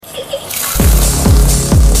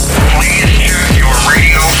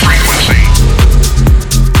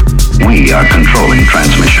We are controlling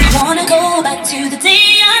transmission. I wanna go back to the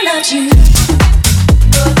day I loved you.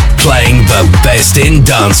 Playing the best in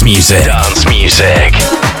dance music.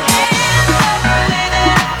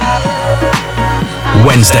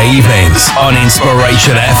 Wednesday evenings on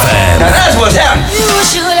Inspiration FM. Now that's what's happening. You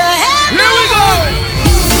should have had me. Here we go.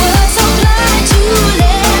 You were so blind to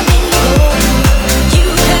let me go. You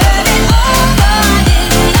had it all, but did not know.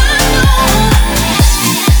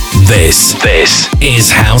 This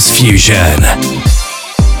is House Fusion.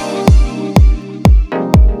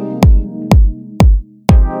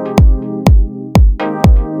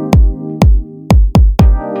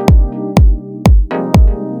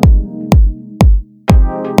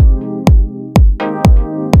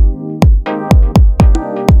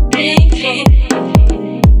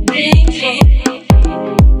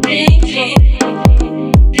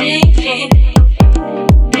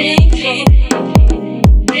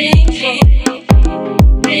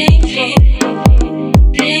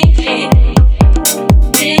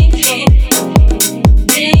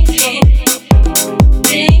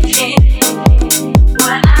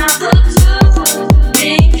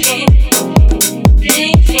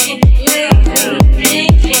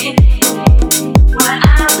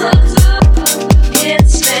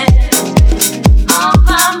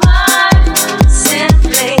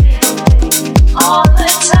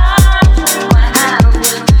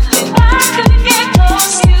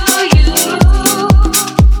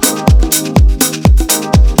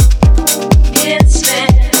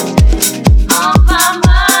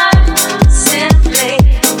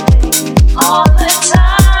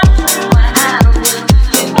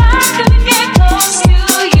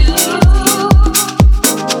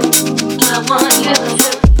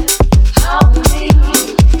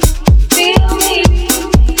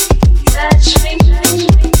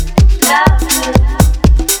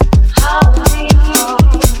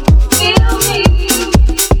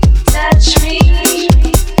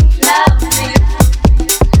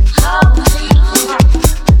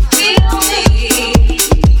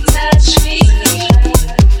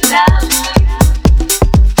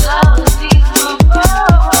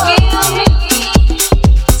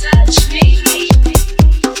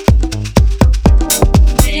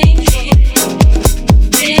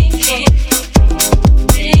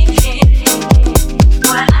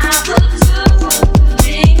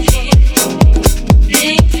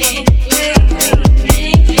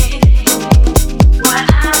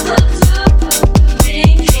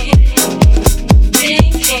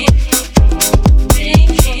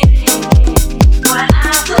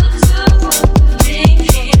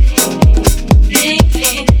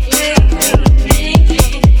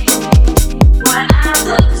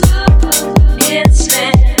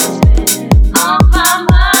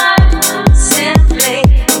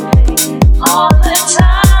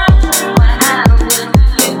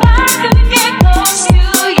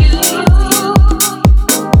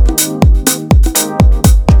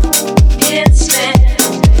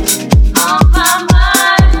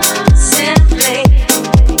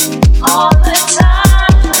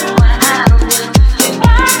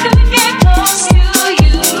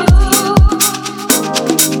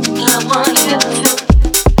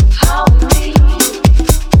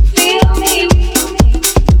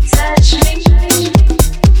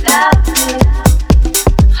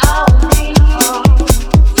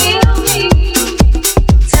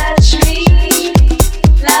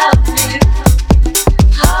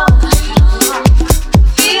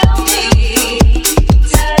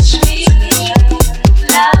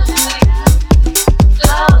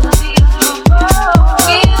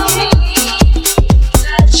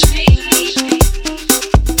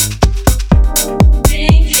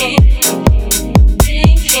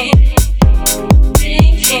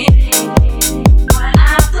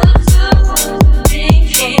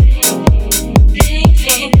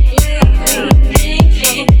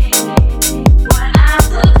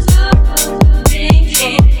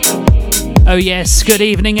 Oh yes, good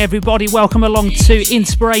evening everybody, welcome along to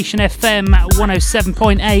Inspiration FM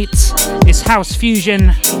 107.8. It's House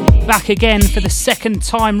Fusion, back again for the second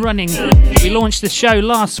time running. We launched the show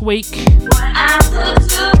last week.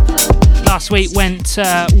 Last week went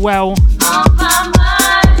well,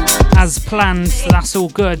 as planned, so that's all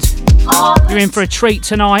good. You're in for a treat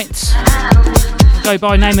tonight. Go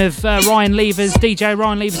by name of Ryan Levers, DJ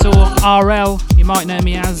Ryan Levers, or RL, you might know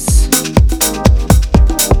me as.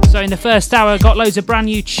 So in the first hour, got loads of brand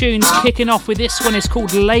new tunes. Kicking off with this one, is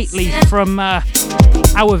called Lately, from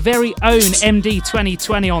our very own MD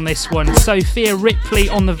 2020 on this one. Sophia Ripley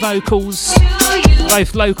on the vocals,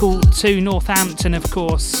 both local to Northampton, of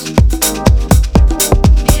course.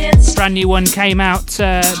 It's Brand new one came out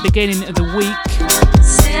beginning of the week.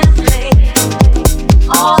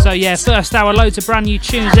 So yeah, first hour, loads of brand new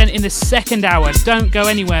tunes. Then in the second hour, don't go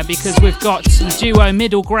anywhere because we've got the duo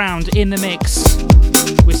Middle Ground in the mix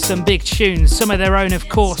with some big tunes, some of their own of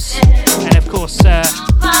course, and of course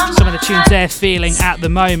some of the tunes they're feeling at the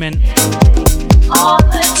moment.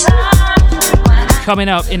 Coming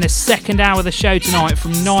up in the second hour of the show tonight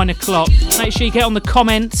from 9 o'clock. Make sure you get on the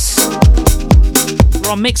comments.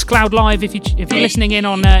 We're on Mixcloud Live. If you're listening in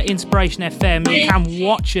on Inspiration FM, you can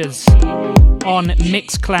watch us on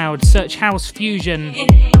Mixcloud. Search House Fusion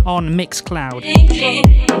on Mixcloud.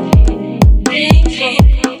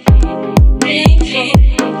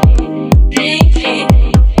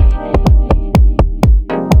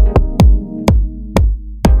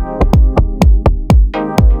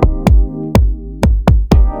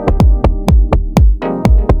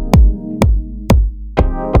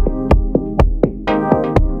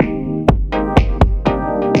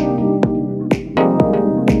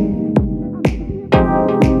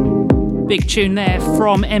 Big tune there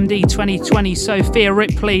from MD 2020, Sophia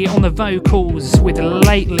Ripley on the vocals with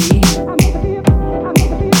Lately.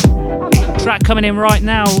 Track coming in right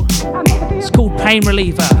now, it's called Pain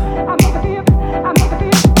Reliever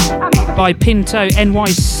by Pinto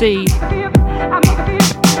NYC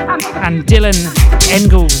and Dylan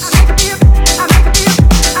Engels.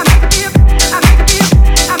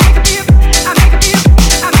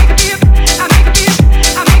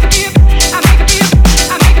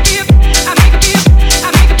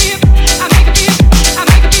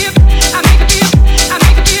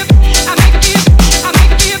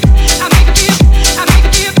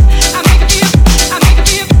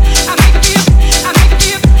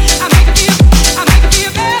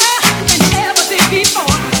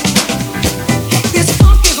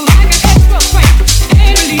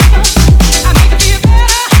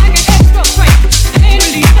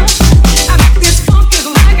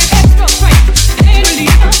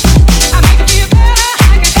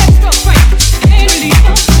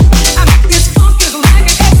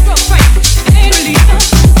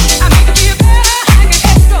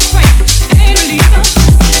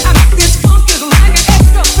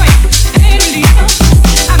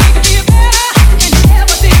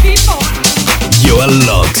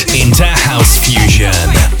 Locked into House Fusion.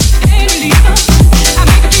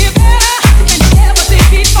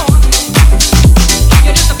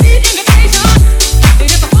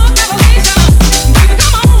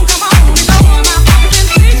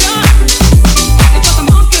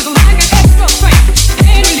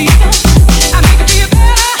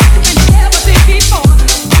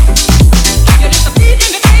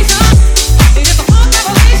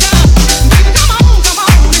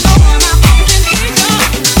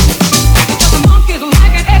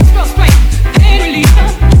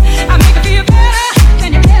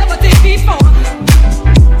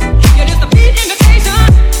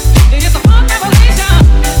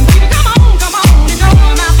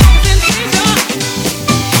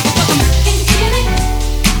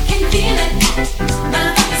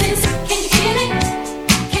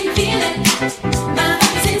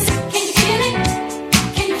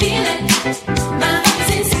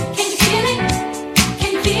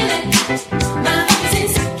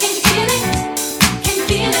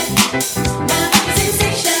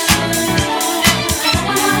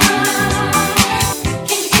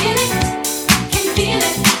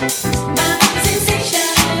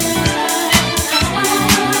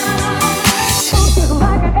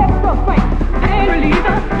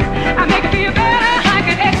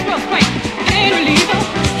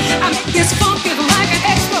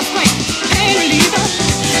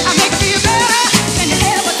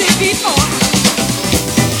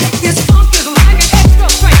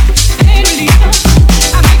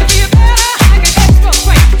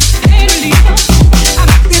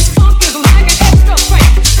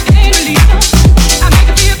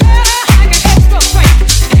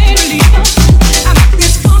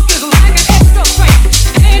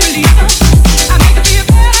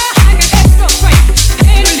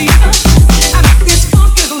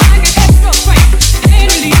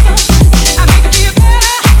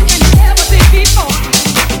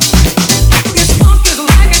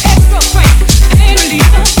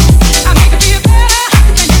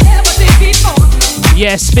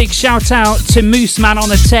 Yes, big shout out to Moose Man on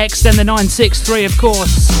the text and the 963, of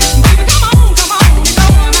course.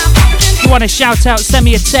 If you want a shout out, send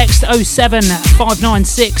me a text 07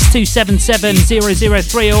 596 277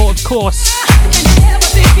 003, or of course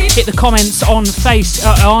hit the comments on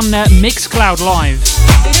Mixcloud Live.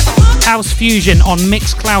 House Fusion on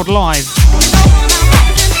Mixcloud Live.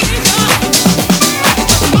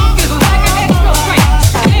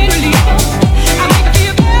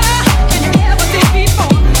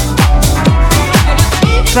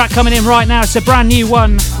 Track coming in right now, it's a brand new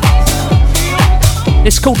one.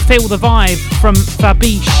 It's called Feel the Vibe from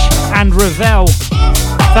Fabish and Ravel.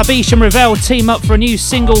 Fabish and Ravel team up for a new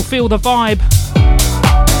single, Feel the Vibe,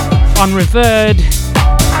 on Revered,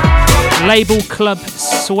 label Club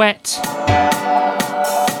Sweat.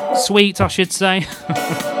 Sweet, I should say.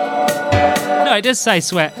 No, it does say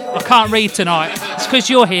Sweat. I can't read tonight. It's because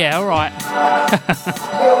you're here, alright.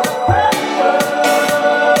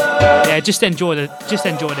 Yeah, just enjoy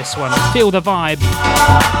this one. Feel the vibe.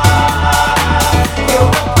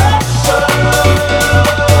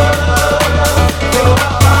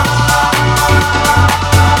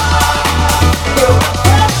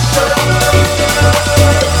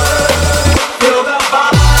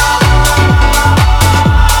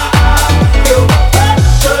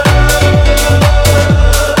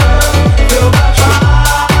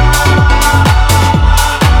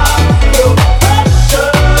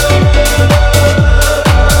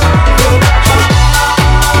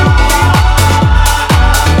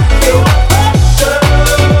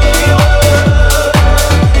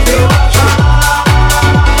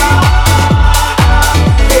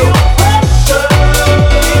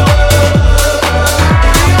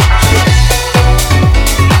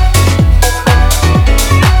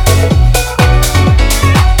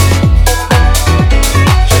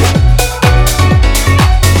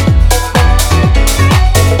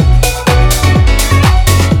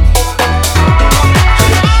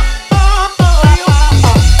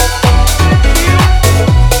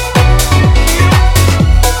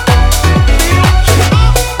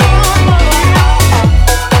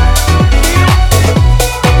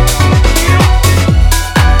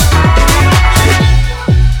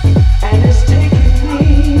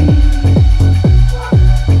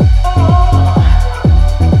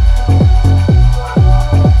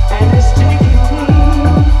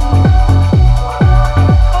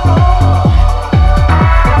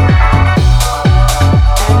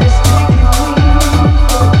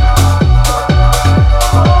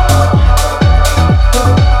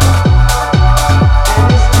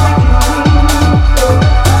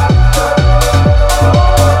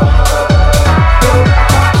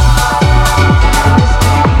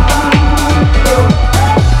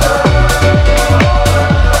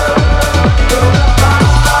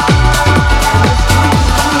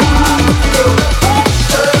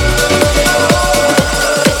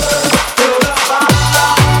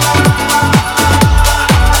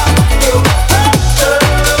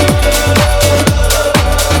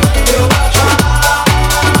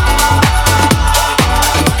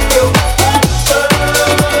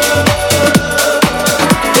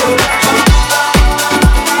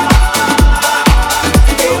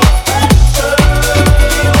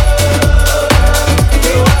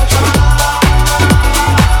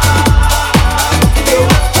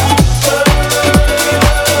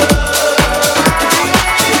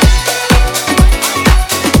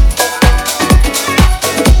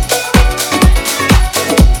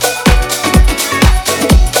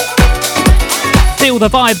 The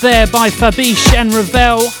vibe there by Fabish and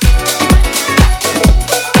Ravel.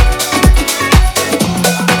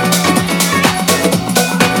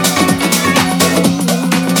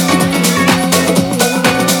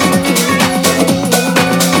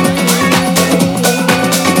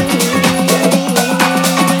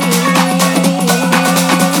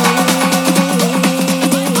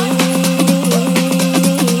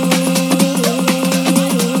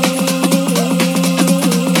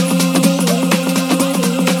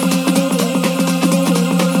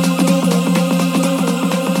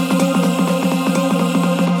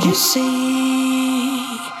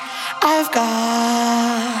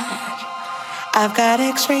 I've got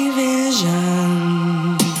X-ray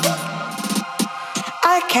vision.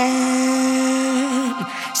 I can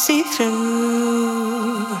see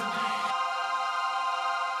through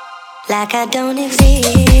like I don't exist.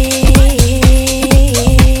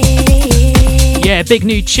 Yeah, big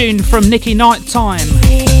new tune from Nikki Nighttime,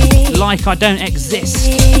 Like I Don't Exist.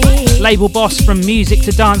 Label boss from Music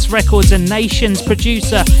to Dance Records and Nations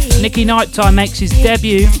producer Nikki Nighttime makes his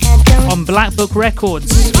debut on Black Book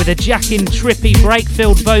Records with a jacking, trippy,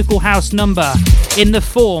 break-filled vocal house number in the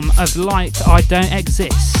form of Like I Don't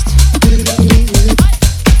Exist.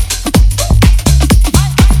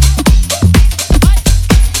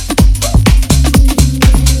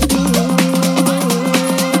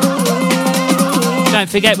 Don't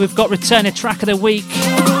forget, we've got Returner Track of the Week.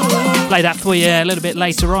 Play that for you a little bit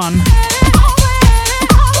later on.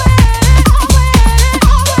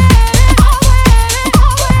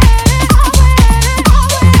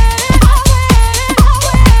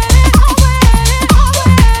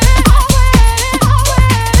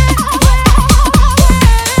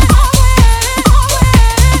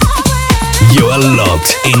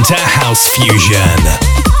 into House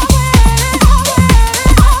Fusion.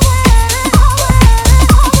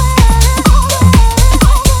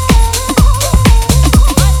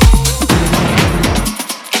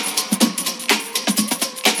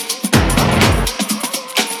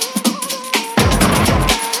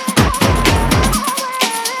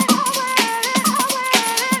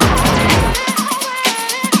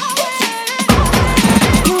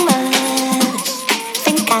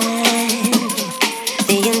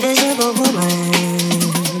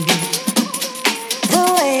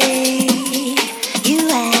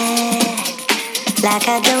 Like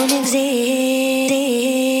I don't exist.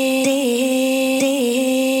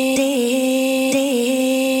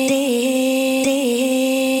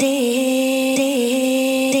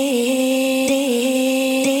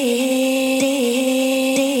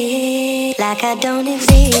 Like I don't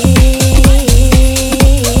exist.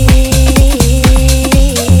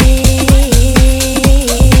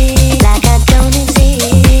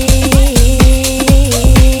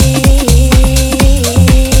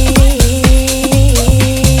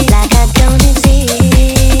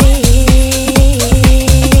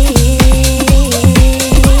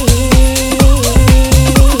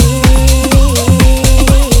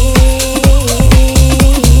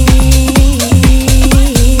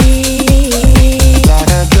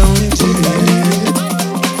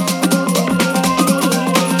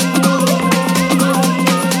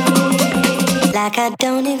 Like I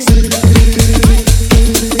don't exist.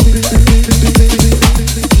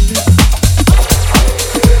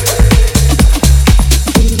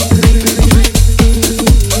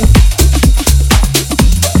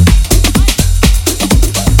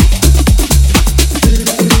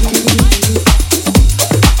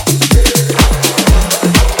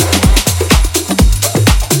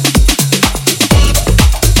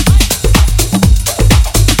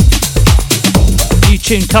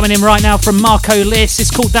 Tune coming in right now from Marco Liss.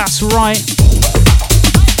 It's called That's Right.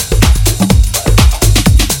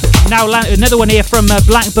 Now another one here from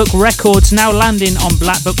Black Book Records, now landing on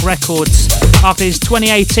Black Book Records after his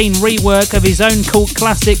 2018 rework of his own cult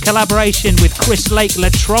classic collaboration with Chris Lake La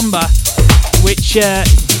Tromba, which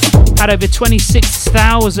had over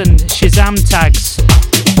 26,000 Shazam tags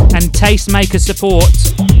and tastemaker support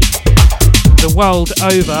the world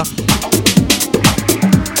over.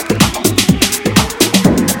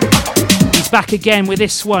 Back again with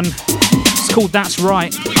this one. It's called That's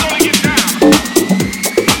Right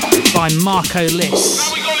by Marco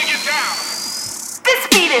Liss. This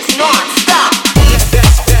beat is non-stop.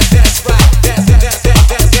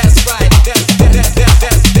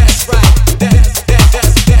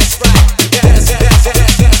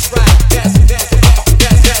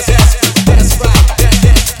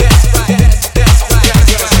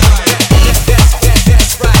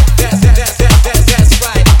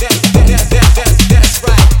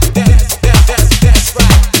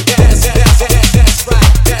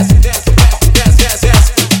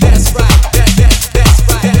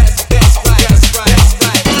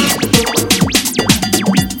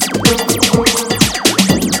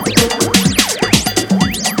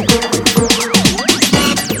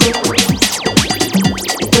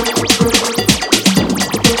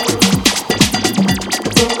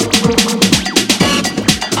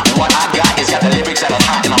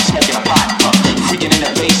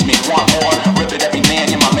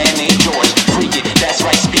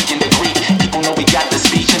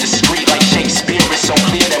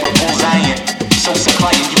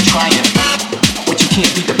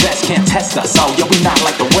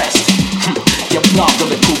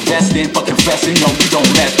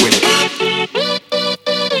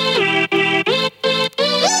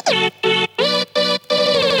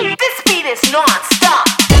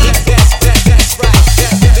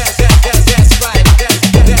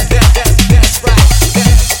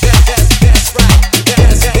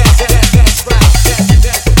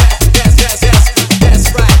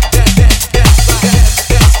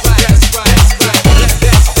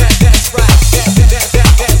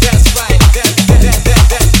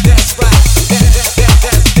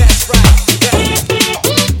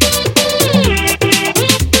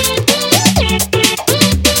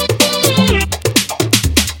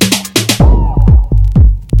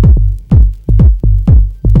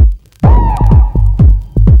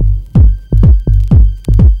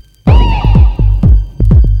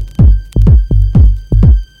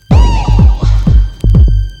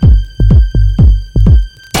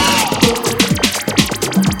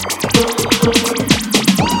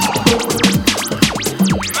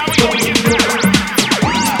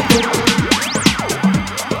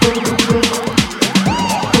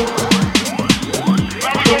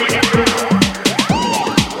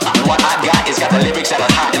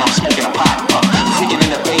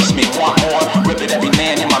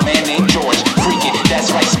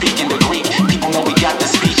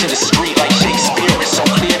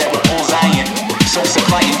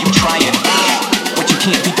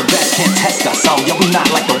 know, yeah, we not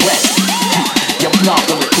like the rest. Yeah, we not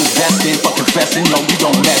bulletproof vesting, for confessing, no, we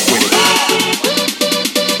don't mess with it.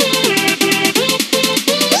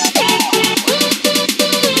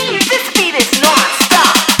 This beat is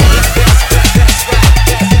non-stop.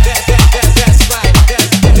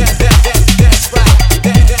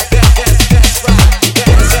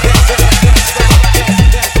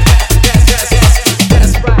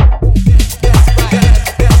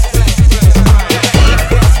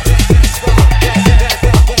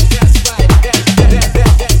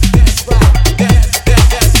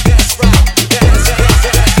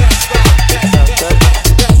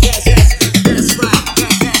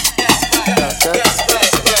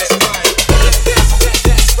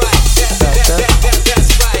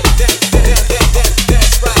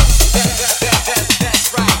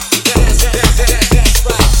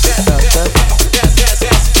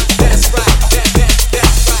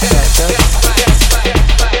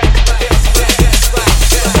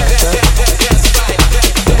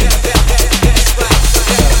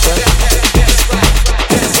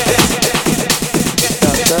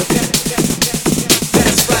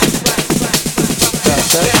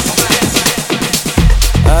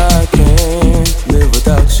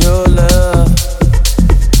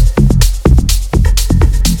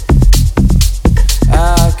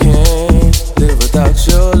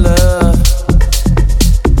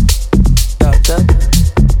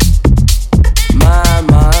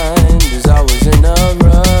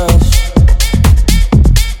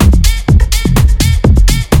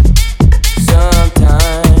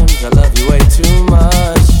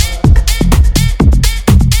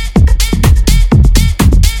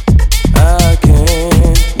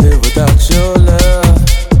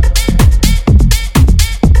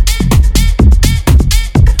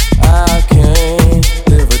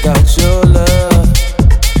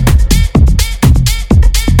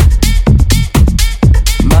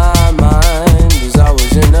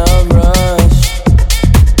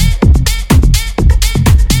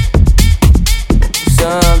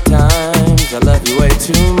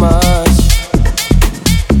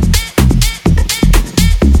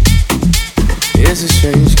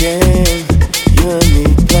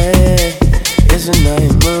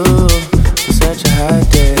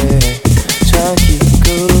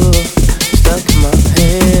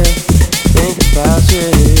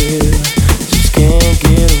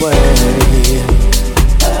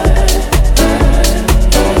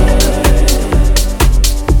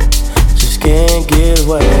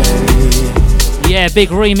 Big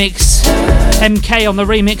remix. MK on the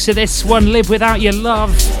remix of this one, Live Without Your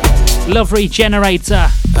Love. Love Regenerator.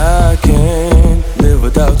 I can't live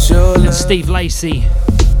without your love. And Steve Lacey.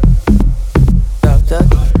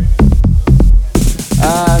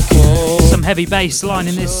 Some heavy bass line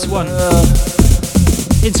in this one.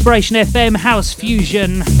 Inspiration FM, House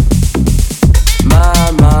Fusion.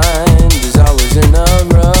 My mind is always in a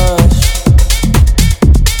rush.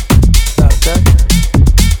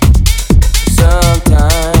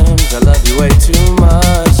 Sometimes I love you way too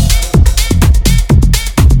much.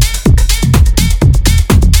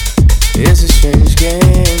 It's a strange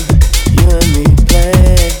game you and me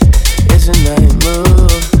play. It's a night move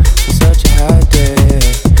on such a hot day.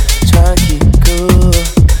 Try to keep cool,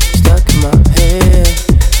 stuck in my head.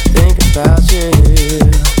 Think about you,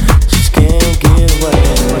 just can't get away.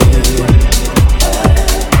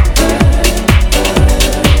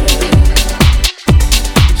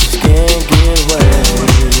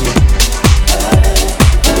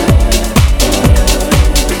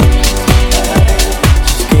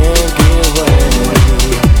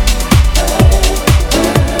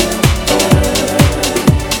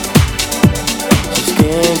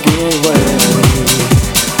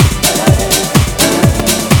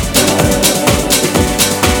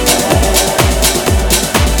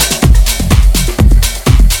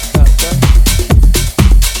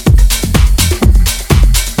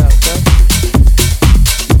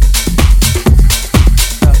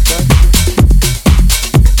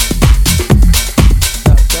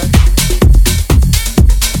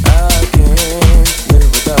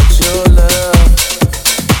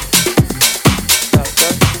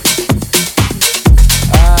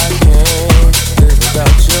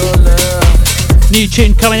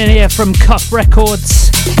 Tune coming in here from Cuff Records.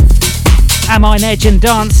 Am I Nedge and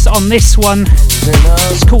Dance on this one.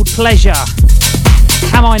 It's called Pleasure.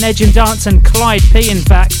 Am I Nedge and Dance and Clyde P, in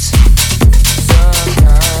fact.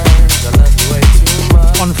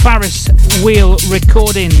 On Ferris Wheel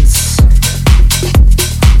Recordings.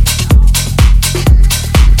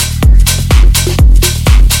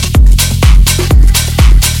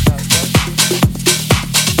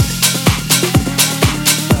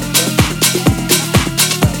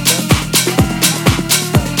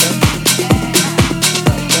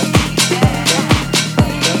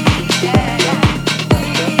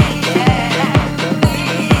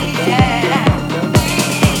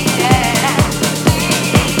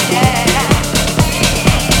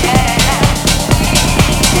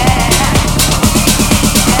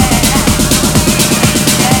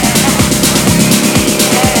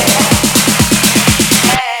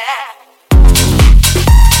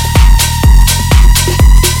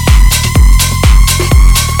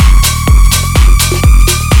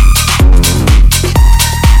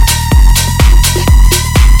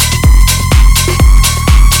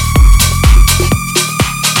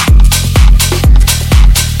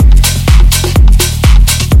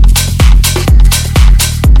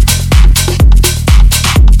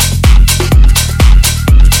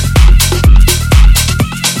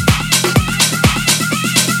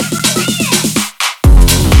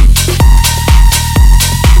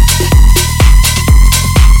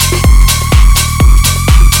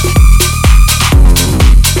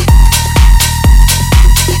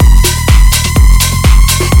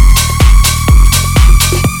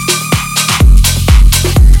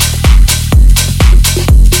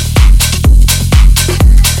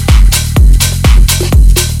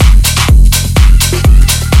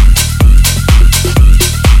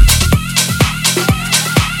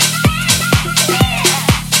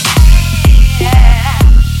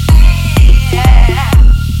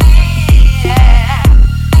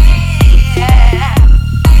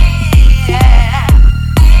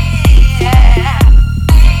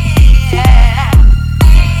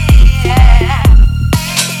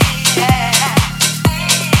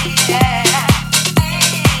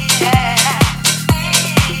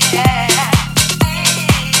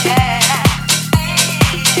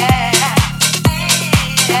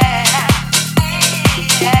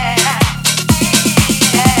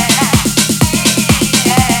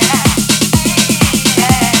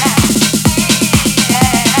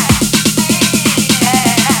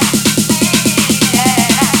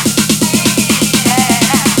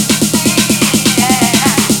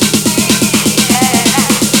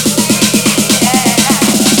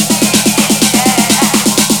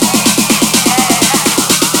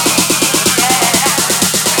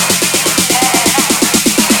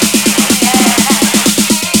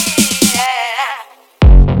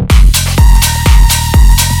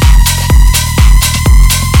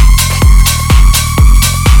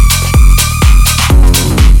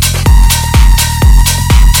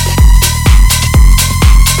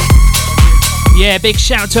 Yeah, big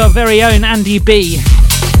shout to our very own Andy B.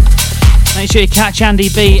 Make sure you catch Andy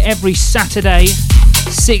B every Saturday,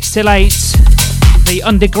 6 till 8. The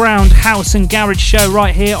underground house and garage show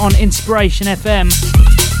right here on Inspiration FM.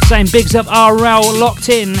 Saying bigs up RL locked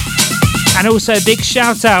in. And also big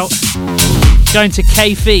shout out going to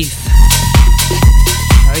K Feith.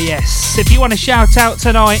 Oh yes, if you want to shout out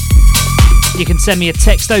tonight, you can send me a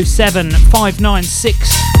text 07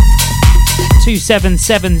 596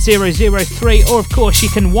 277 003, or of course you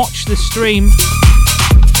can watch the stream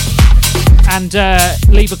and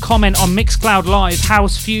leave a comment on Mixcloud Live,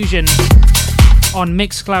 House Fusion on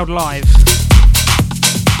Mixcloud Live.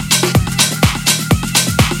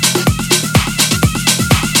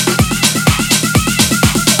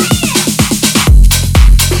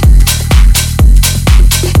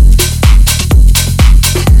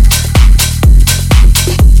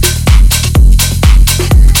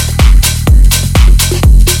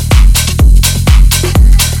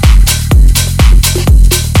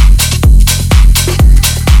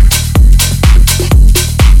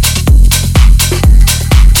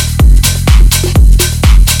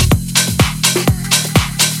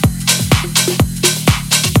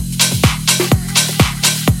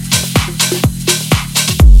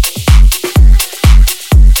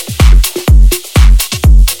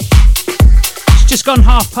 Just gone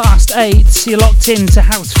 8:30, you're locked into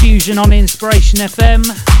House Fusion on Inspiration FM.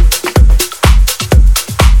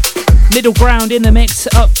 Middle Ground in the mix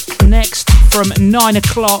up next from 9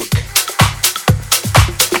 o'clock.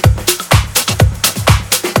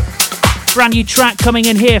 Brand new track coming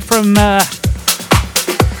in here from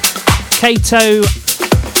Kato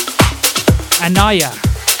Anaya.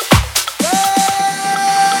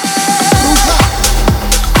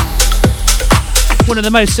 One of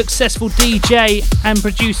the most successful DJ and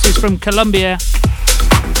producers from Colombia,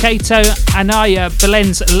 Kato Anaya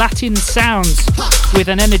blends Latin sounds with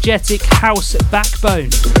an energetic house backbone.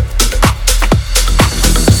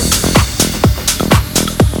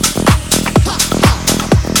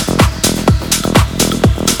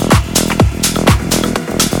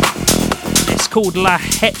 It's called La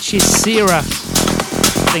Hechicera.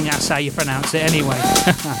 I think that's how you pronounce it anyway.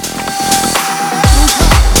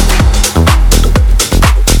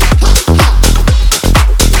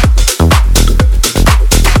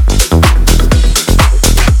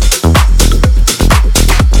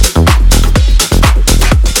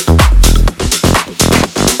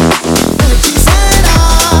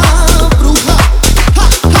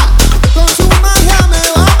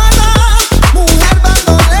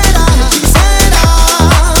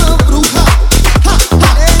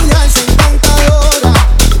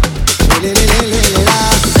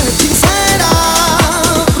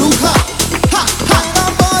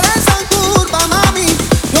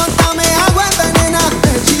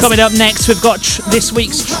 Coming up next, we've got this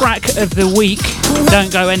week's track of the week.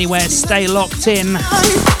 Don't go anywhere, stay locked in.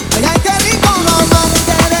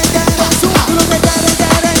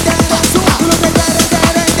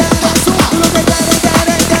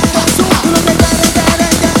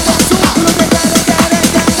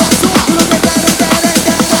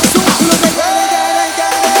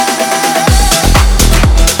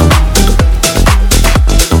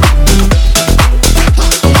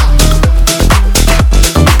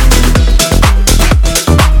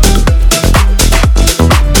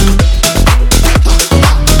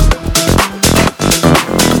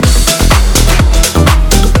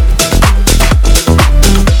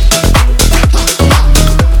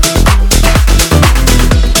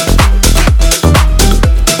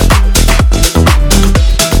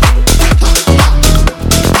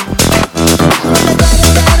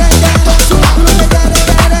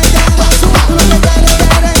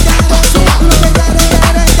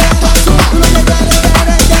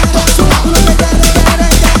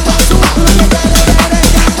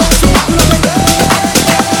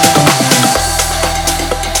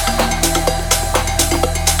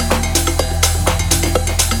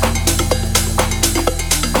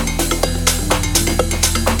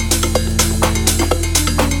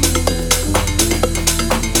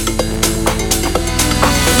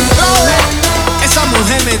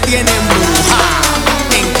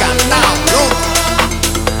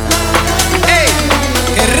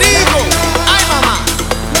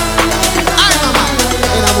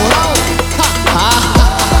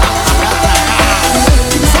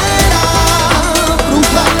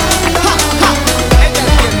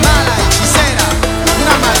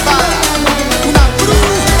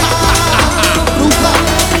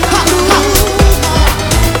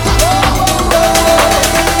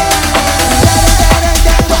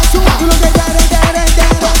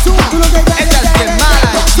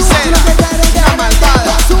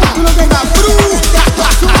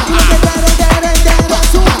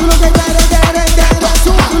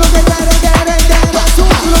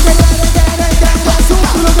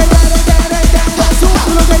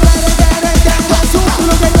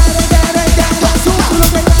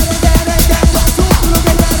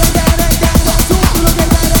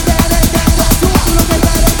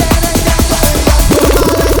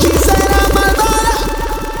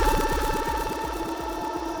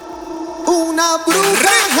 la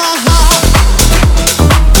bruja.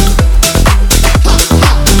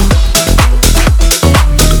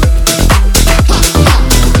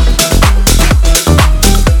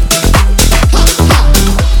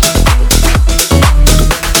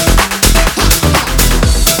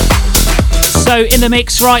 So in the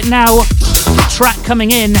mix right now, the track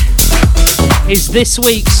coming in is this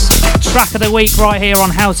week's track of the week right here on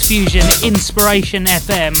House Fusion Inspiration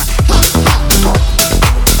FM.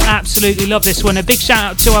 Absolutely love this one. A big shout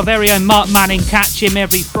out to our very own Mark Manning. Catch him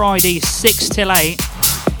every Friday 6 till 8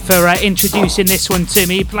 for introducing this one to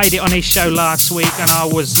me. He played it on his show last week and I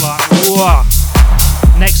was like, whoa,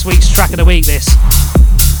 next week's track of the week this.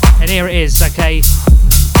 And here it is, okay.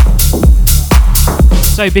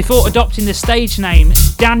 So before adopting the stage name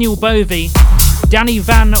Daniel Bovey, Danny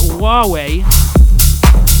Van Wawe,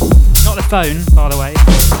 not the phone by the way,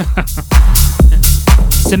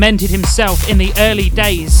 cemented himself in the early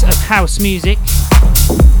days of house music.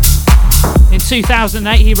 In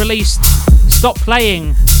 2008 he released Stop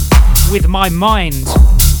Playing With My Mind,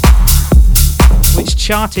 which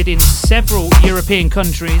charted in several European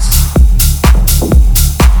countries.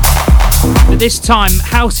 But this time,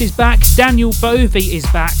 house is back, Daniel Bovey is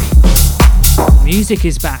back, music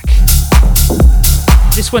is back.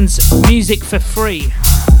 This one's Music for Free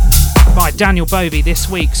by Daniel Bovey, this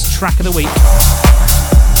week's track of the week.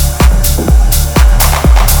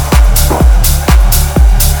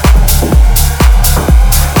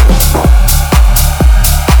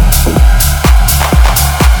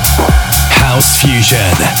 House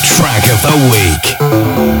Fusion, track of the week.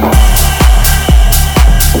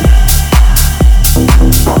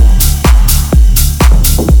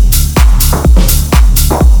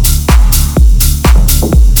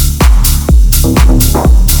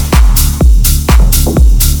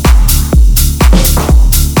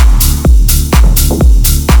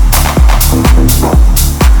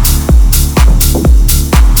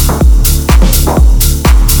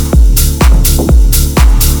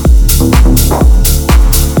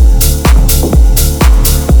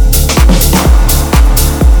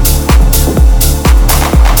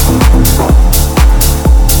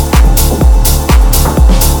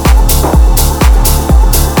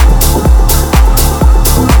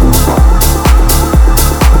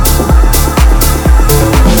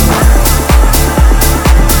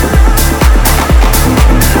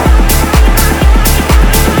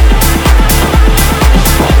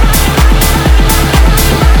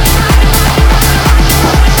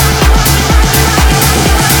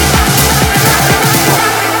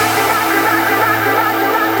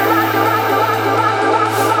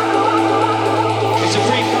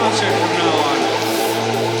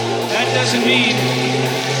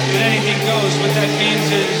 Anything goes, but that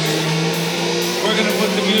means we're gonna put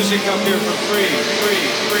the music up here for free.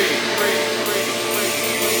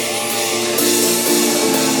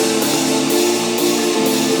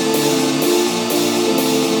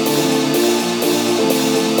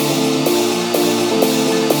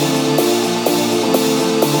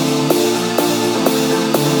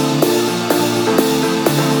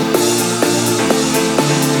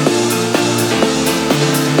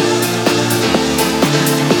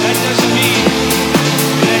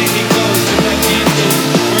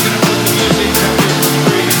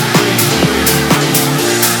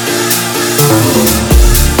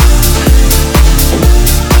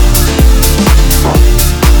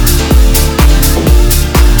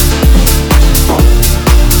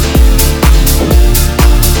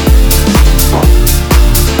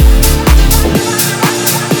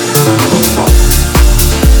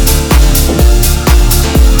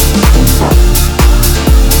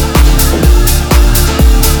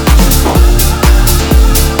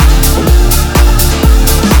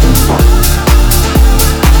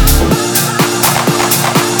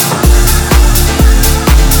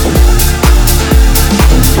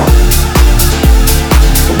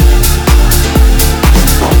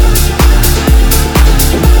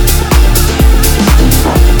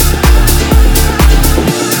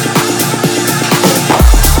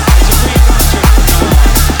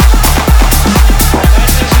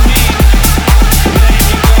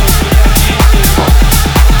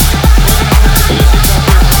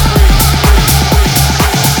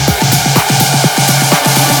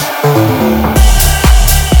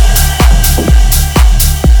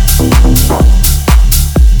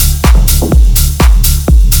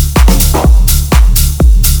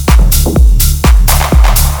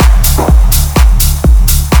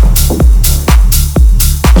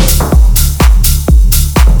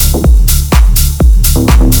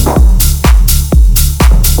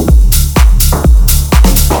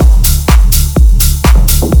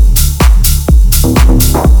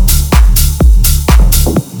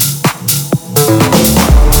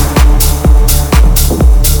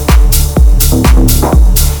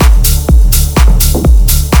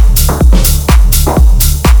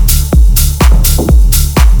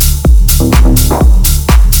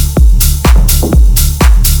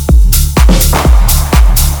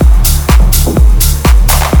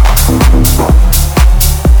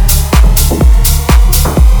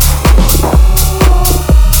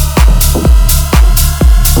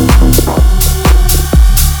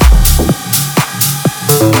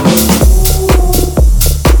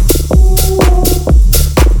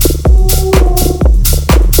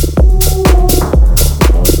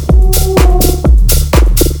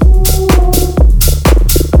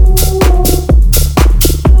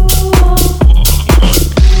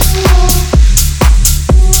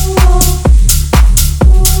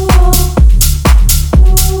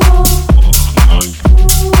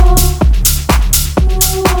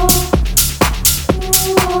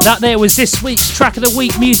 That there was this week's Track of the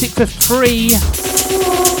Week, music for free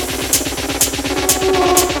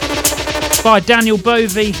by Daniel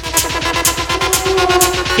Bovey.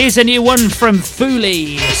 Here's a new one from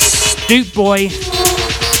Foolie, Stoop Boy.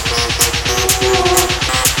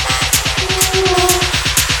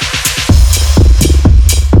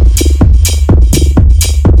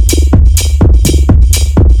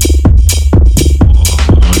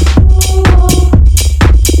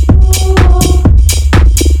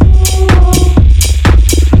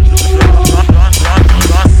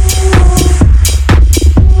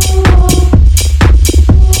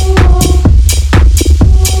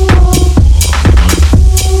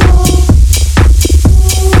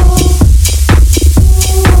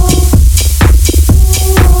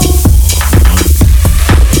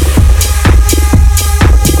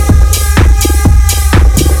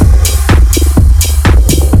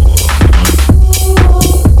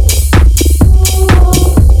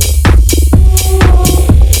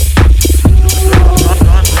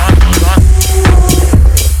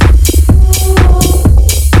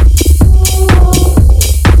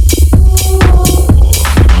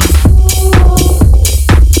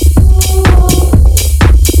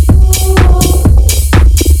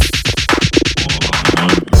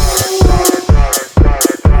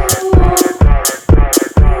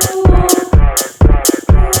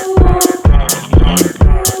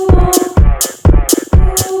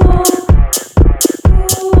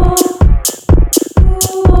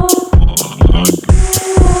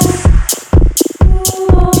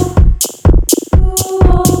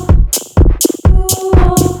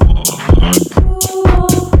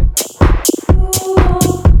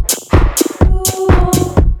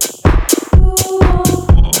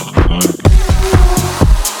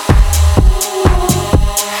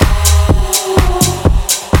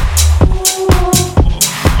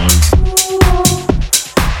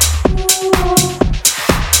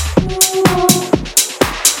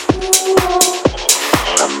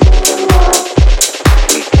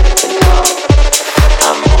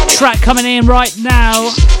 Coming in right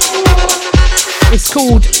now, it's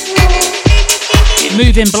called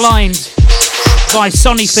Moving Blind by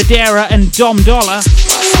Sonny Fodera and Dom Dollar.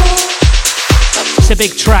 It's a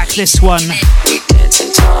big track, this one.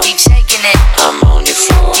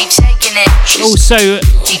 Also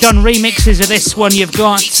done remixes of this one. You've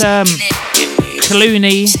got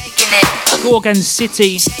Clooney, Gorgon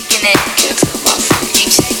City.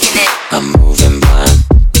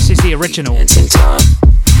 This is the original.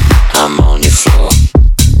 I'm on your floor,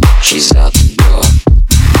 she's out the door,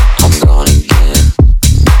 I'm gone again.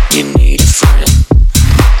 You need a friend,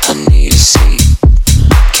 I need a seat,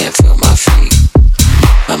 can't feel my feet,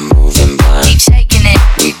 I'm moving blind. Keep shaking it,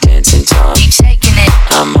 we dancing time. Keep shaking it,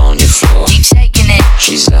 I'm on your floor. Keep shaking it,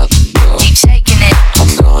 she's out the door. Keep shaking it,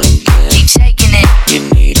 I'm gone again. Keep shaking it, you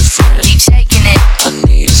need a friend. Keep shaking it, I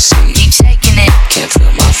need a seat. Keep shaking it, can't feel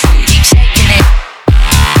my feet. Keep shaking it.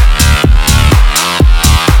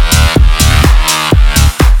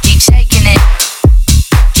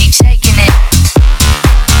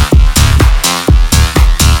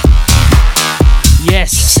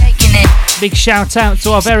 Big shout out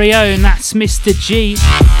to our very own, that's Mr. G.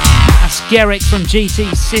 That's Garrick from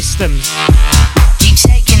GT Systems. Keep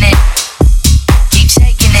shaking it. Keep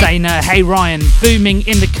shaking it. Saying, hey Ryan, booming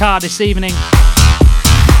in the car this evening.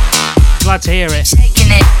 Glad to hear it. Keep shaking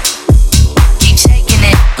it. Keep shaking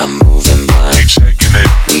it. I'm moving blind. Keep shaking it.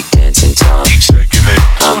 We dancing time. Keep shaking it.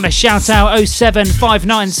 I want to shout out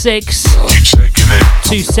 07596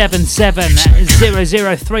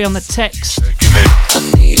 277 003 on the text. I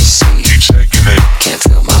need a seat. Keep shaking it. Can't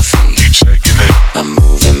feel my feet. Keep shaking it. I'm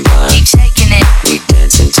moving blind. Keep shaking it. We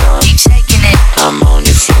dancing time. Keep shaking it. I'm on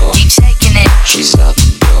your floor. Keep shaking it. She's out the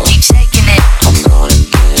door. Keep shaking it. I'm gone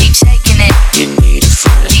again. Keep shaking it. You need a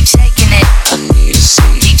friend. Keep shaking it. I need a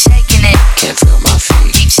seat. Keep shaking it. Can't feel my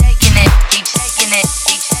feet. Keep shaking it. Keep shaking it.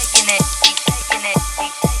 Keep shaking it. Keep shaking it.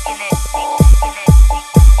 Keep shaking it.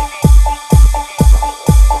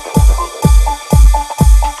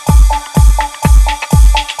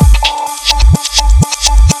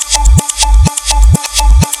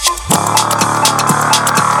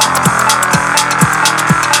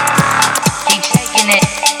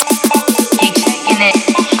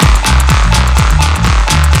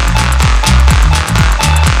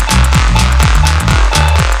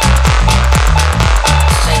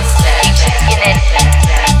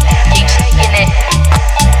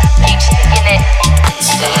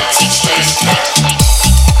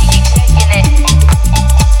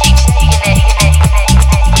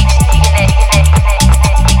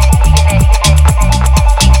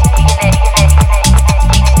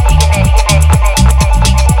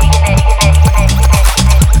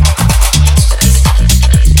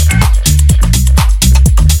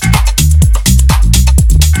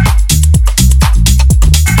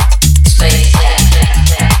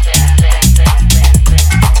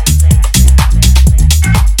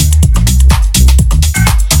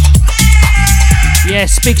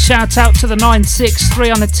 Yes, big shout out to the 963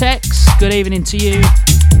 on the text. Good evening to you.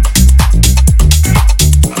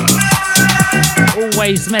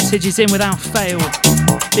 Always messages in without fail.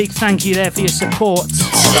 Big thank you there for your support.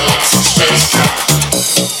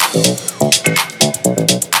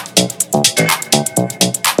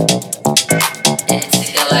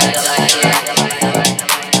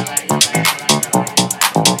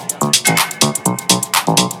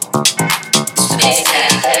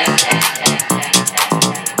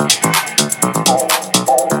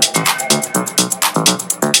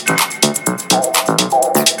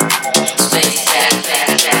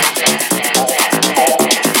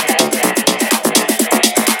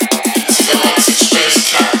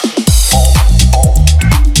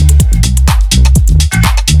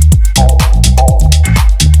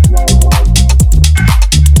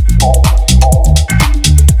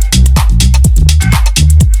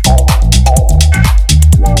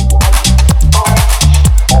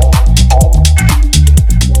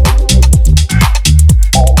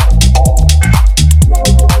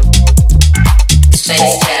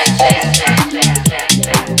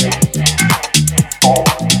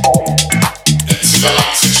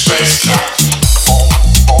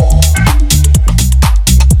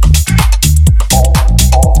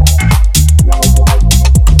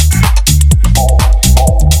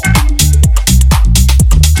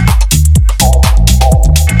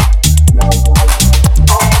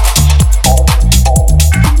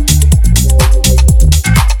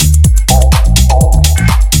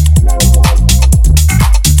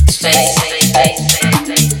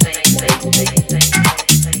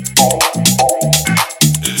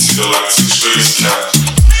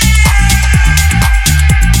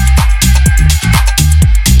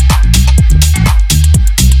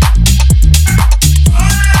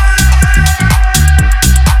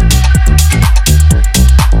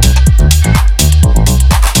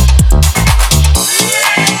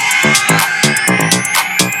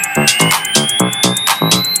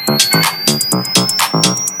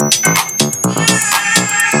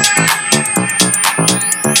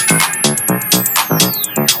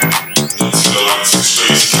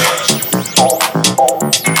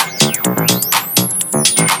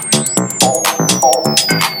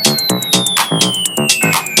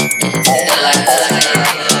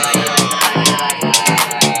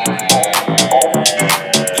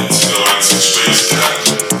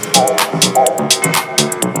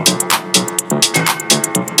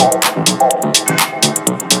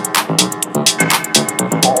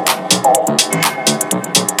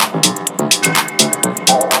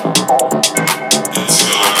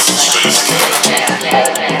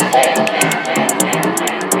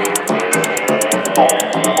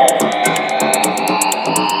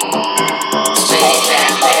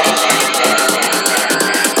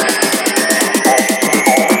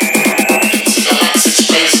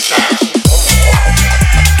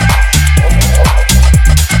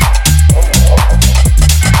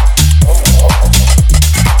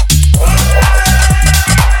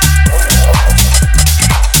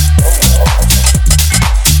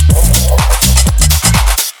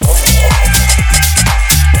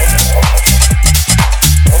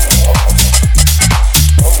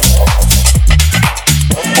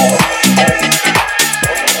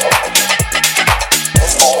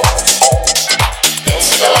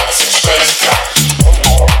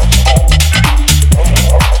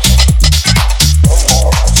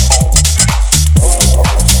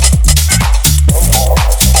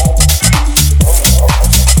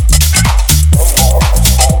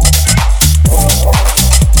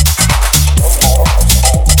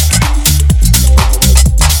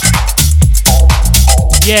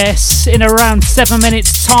 Yes, in around 7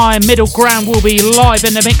 minutes time, Middle Ground will be live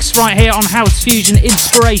in the mix right here on House Fusion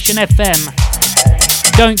Inspiration FM.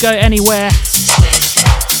 Don't go anywhere.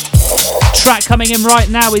 Track coming in right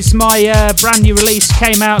now is my brand new release,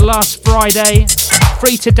 came out last Friday.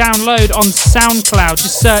 Free to download on SoundCloud.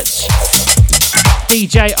 Just search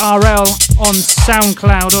DJ RL on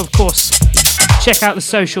SoundCloud. Of course, check out the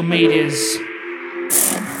social medias.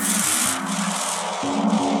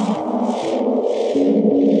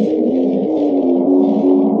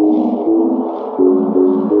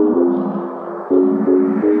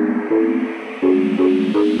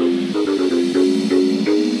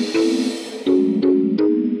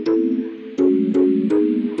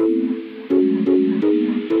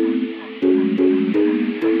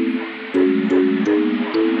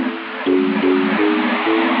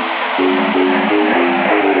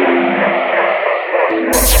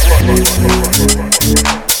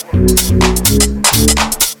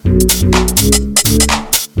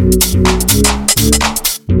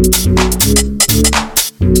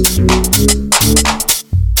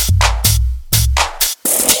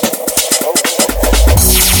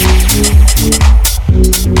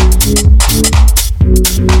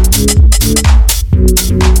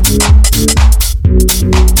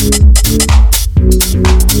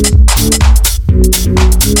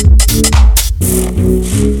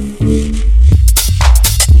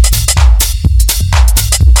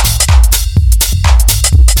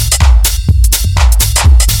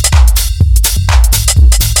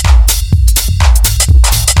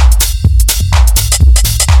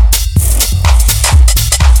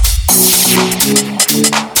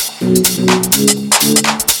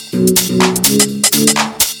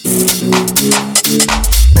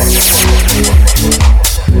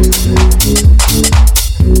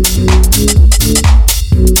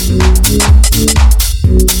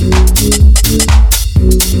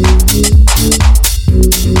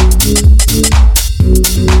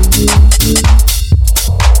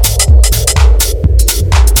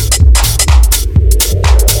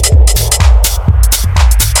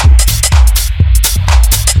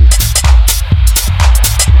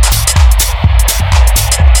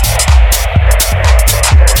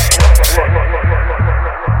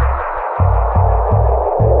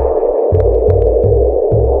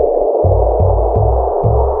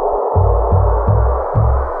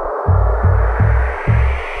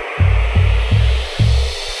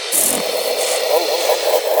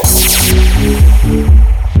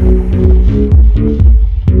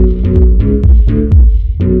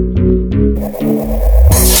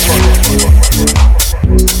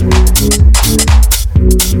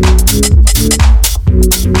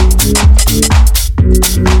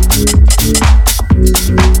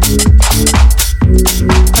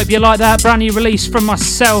 Hope you like that. Brand new release from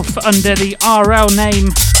myself under the RL name.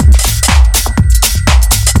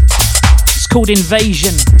 It's called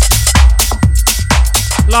Invasion.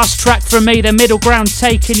 Last track from me, the middle ground,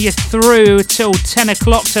 taking you through till 10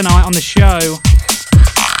 o'clock tonight on the show.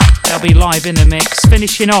 They'll be live in the mix.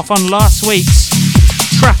 Finishing off on last week's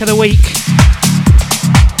track of the week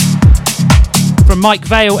from Mike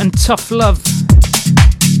Vale and Tough Love,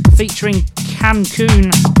 featuring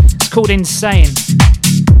Cancun. It's called Insane.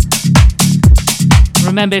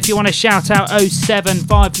 Remember, if you want to shout out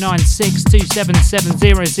 07596 277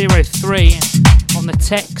 003 on the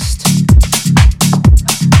text.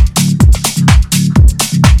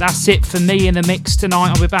 That's it for me in the mix tonight.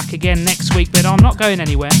 I'll be back again next week, but I'm not going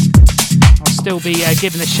anywhere. I'll still be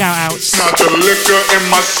giving the shout outs. It's not the liquor in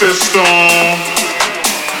my system.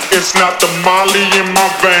 It's not the Molly in my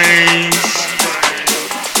veins.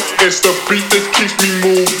 It's the beat that keeps me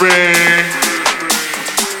moving.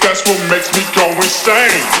 That's what makes me go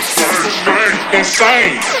insane.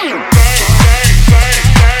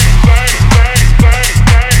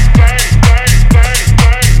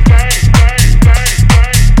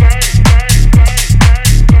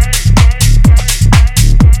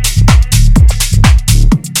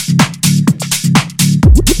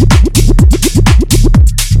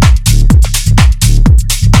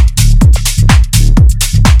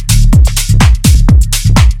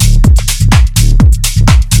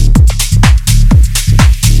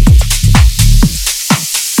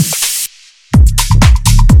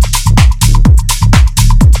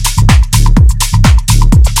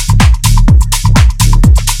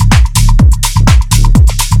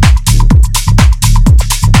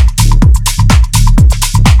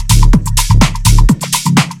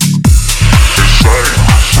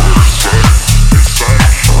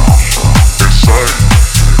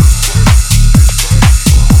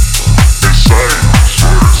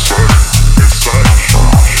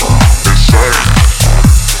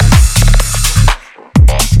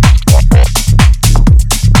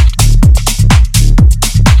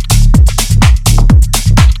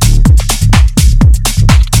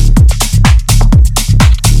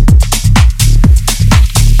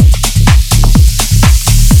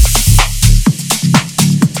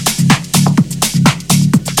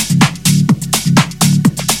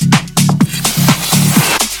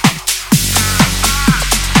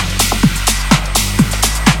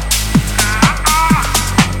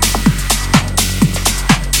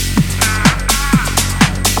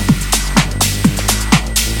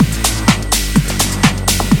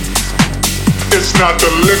 It's not the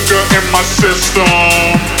liquor in my system.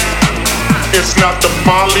 It's not the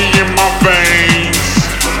Molly in my veins.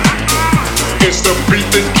 It's the beat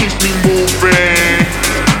that keeps me moving.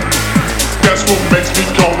 That's what makes me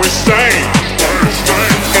go insane.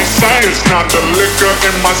 Insane. It's not the liquor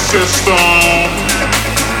in my system.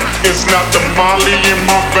 It's not the Molly in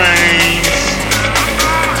my veins.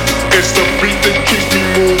 It's the beat that keeps me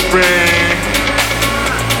moving.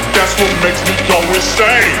 That's what makes me go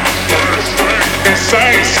insane.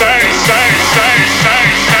 Insane, insane, insane, insane, insane,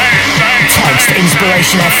 insane. Text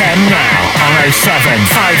Inspiration FM now on 07596277003.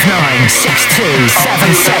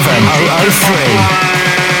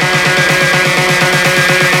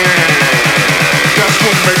 That's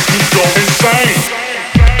what makes me go insane.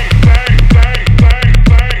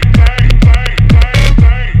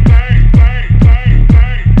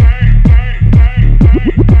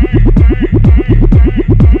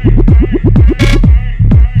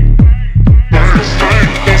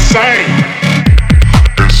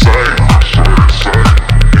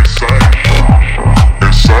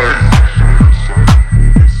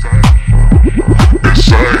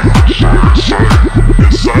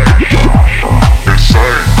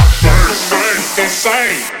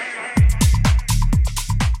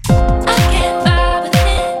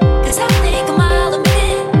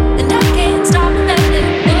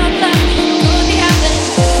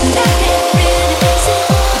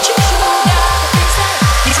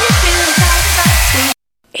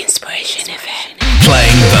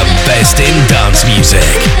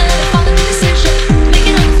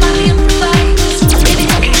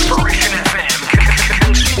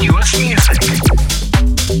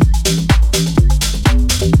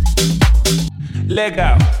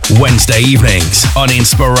 Wednesday evenings on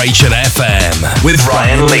Inspiration FM with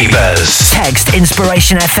Ryan Levers. Text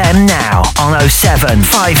Inspiration FM now on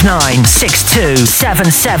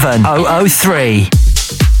 07596277003.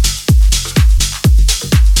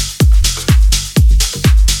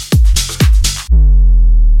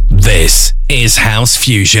 This is House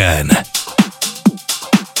Fusion.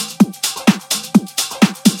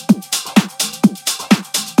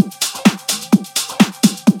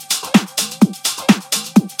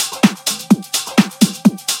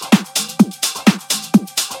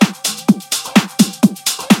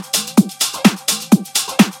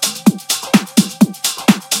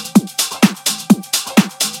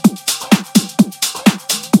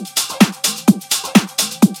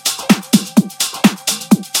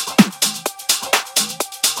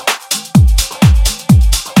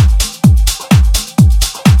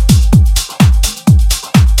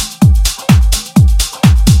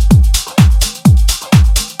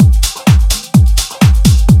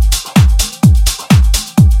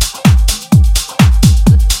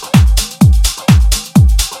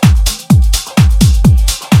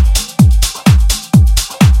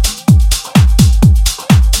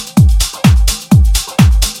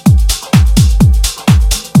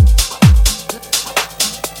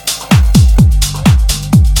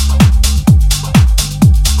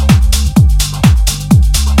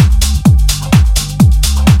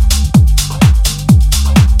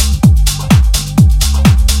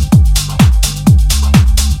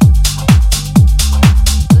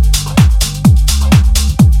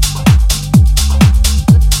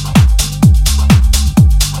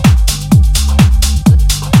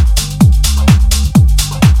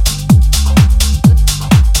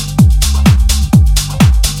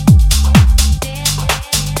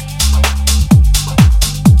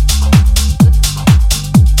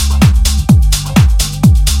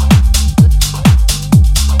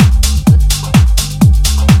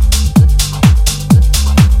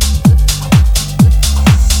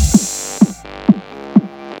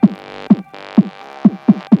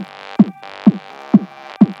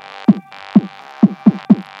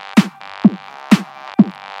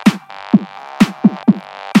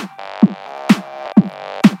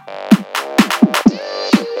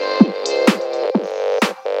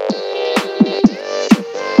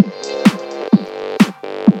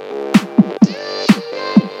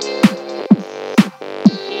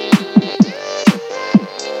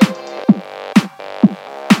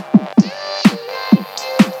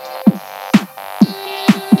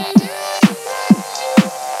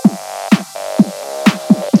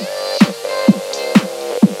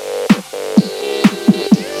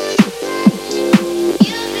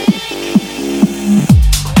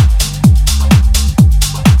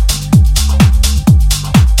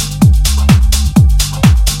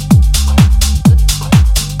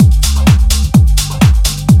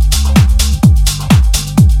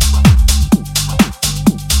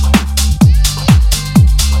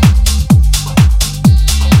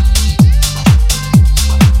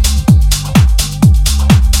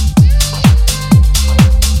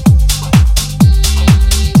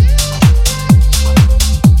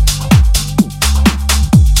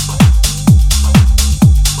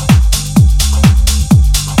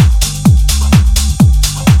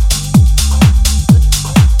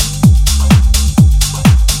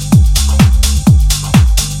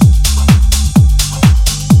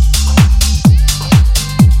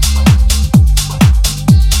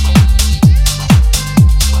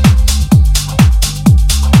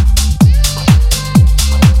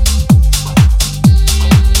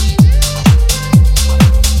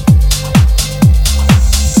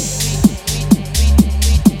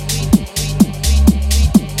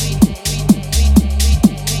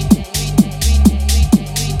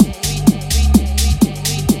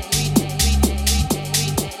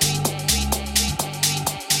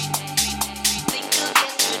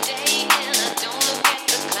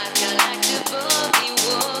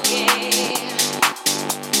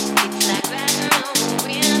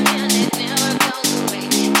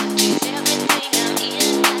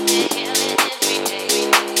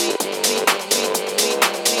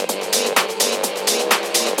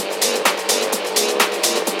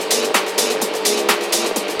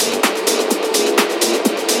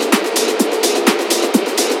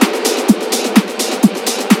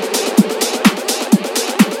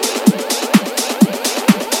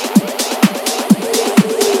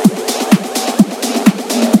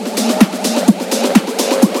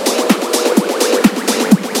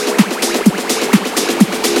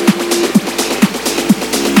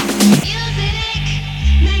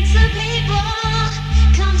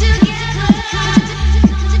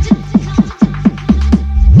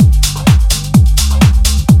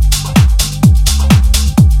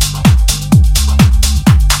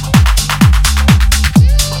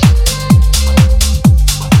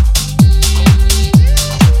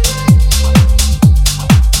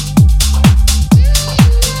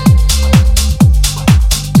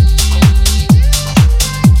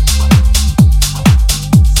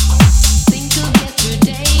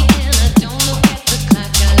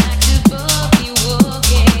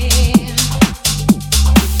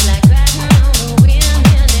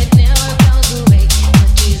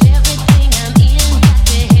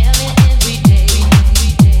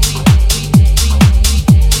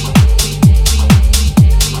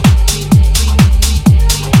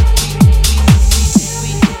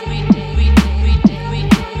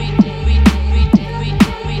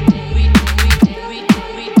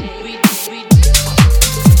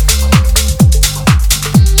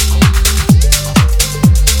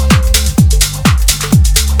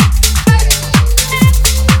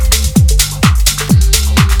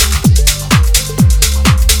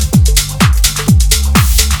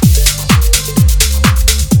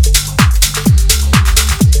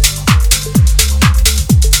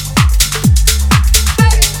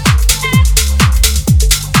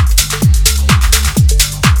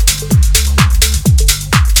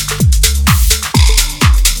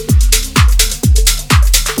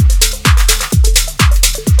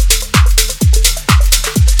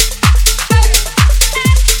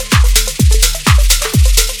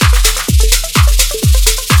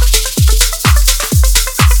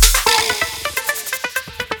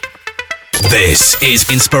 This is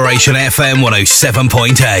Inspiration FM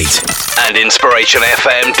 107.8 and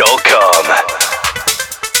InspirationFM.com.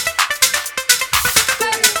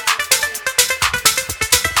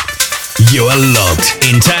 You are locked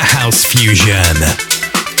into House Fusion.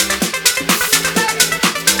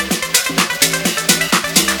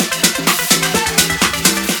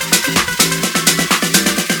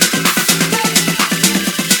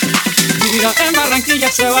 En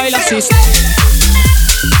Barranquilla se baila así.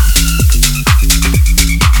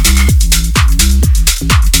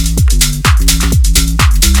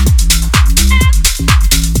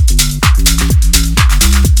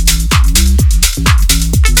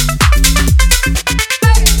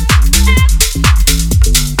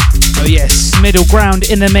 Oh yes, Middle Ground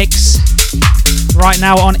in the mix. Right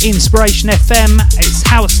now on Inspiration FM, it's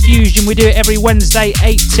House Fusion. We do it every Wednesday,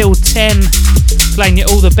 8 till 10. Playing you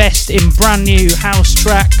all the best in brand new house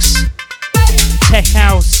tracks. Tech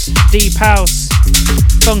house, deep house,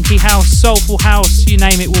 funky house, soulful house, you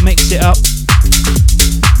name it, we'll mix it up.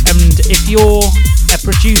 And if you're a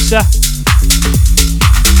producer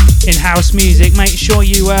in house music, make sure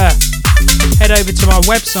you head over to my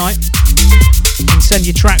website and send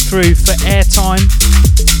your track through for airtime.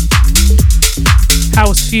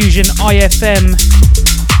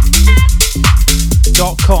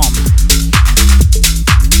 HouseFusionIFM.com.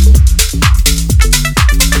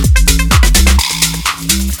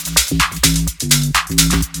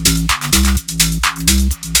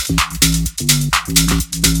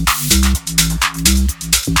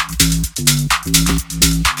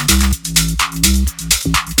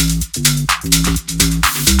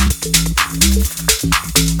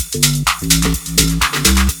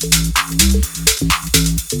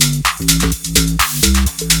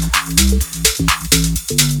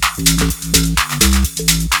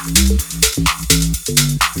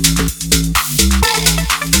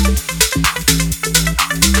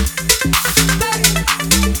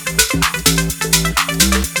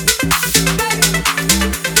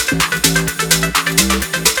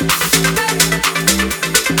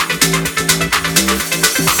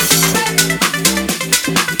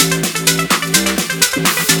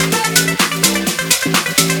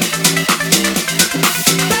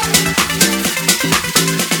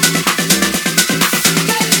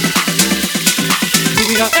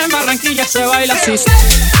 En Barranquilla se baila así.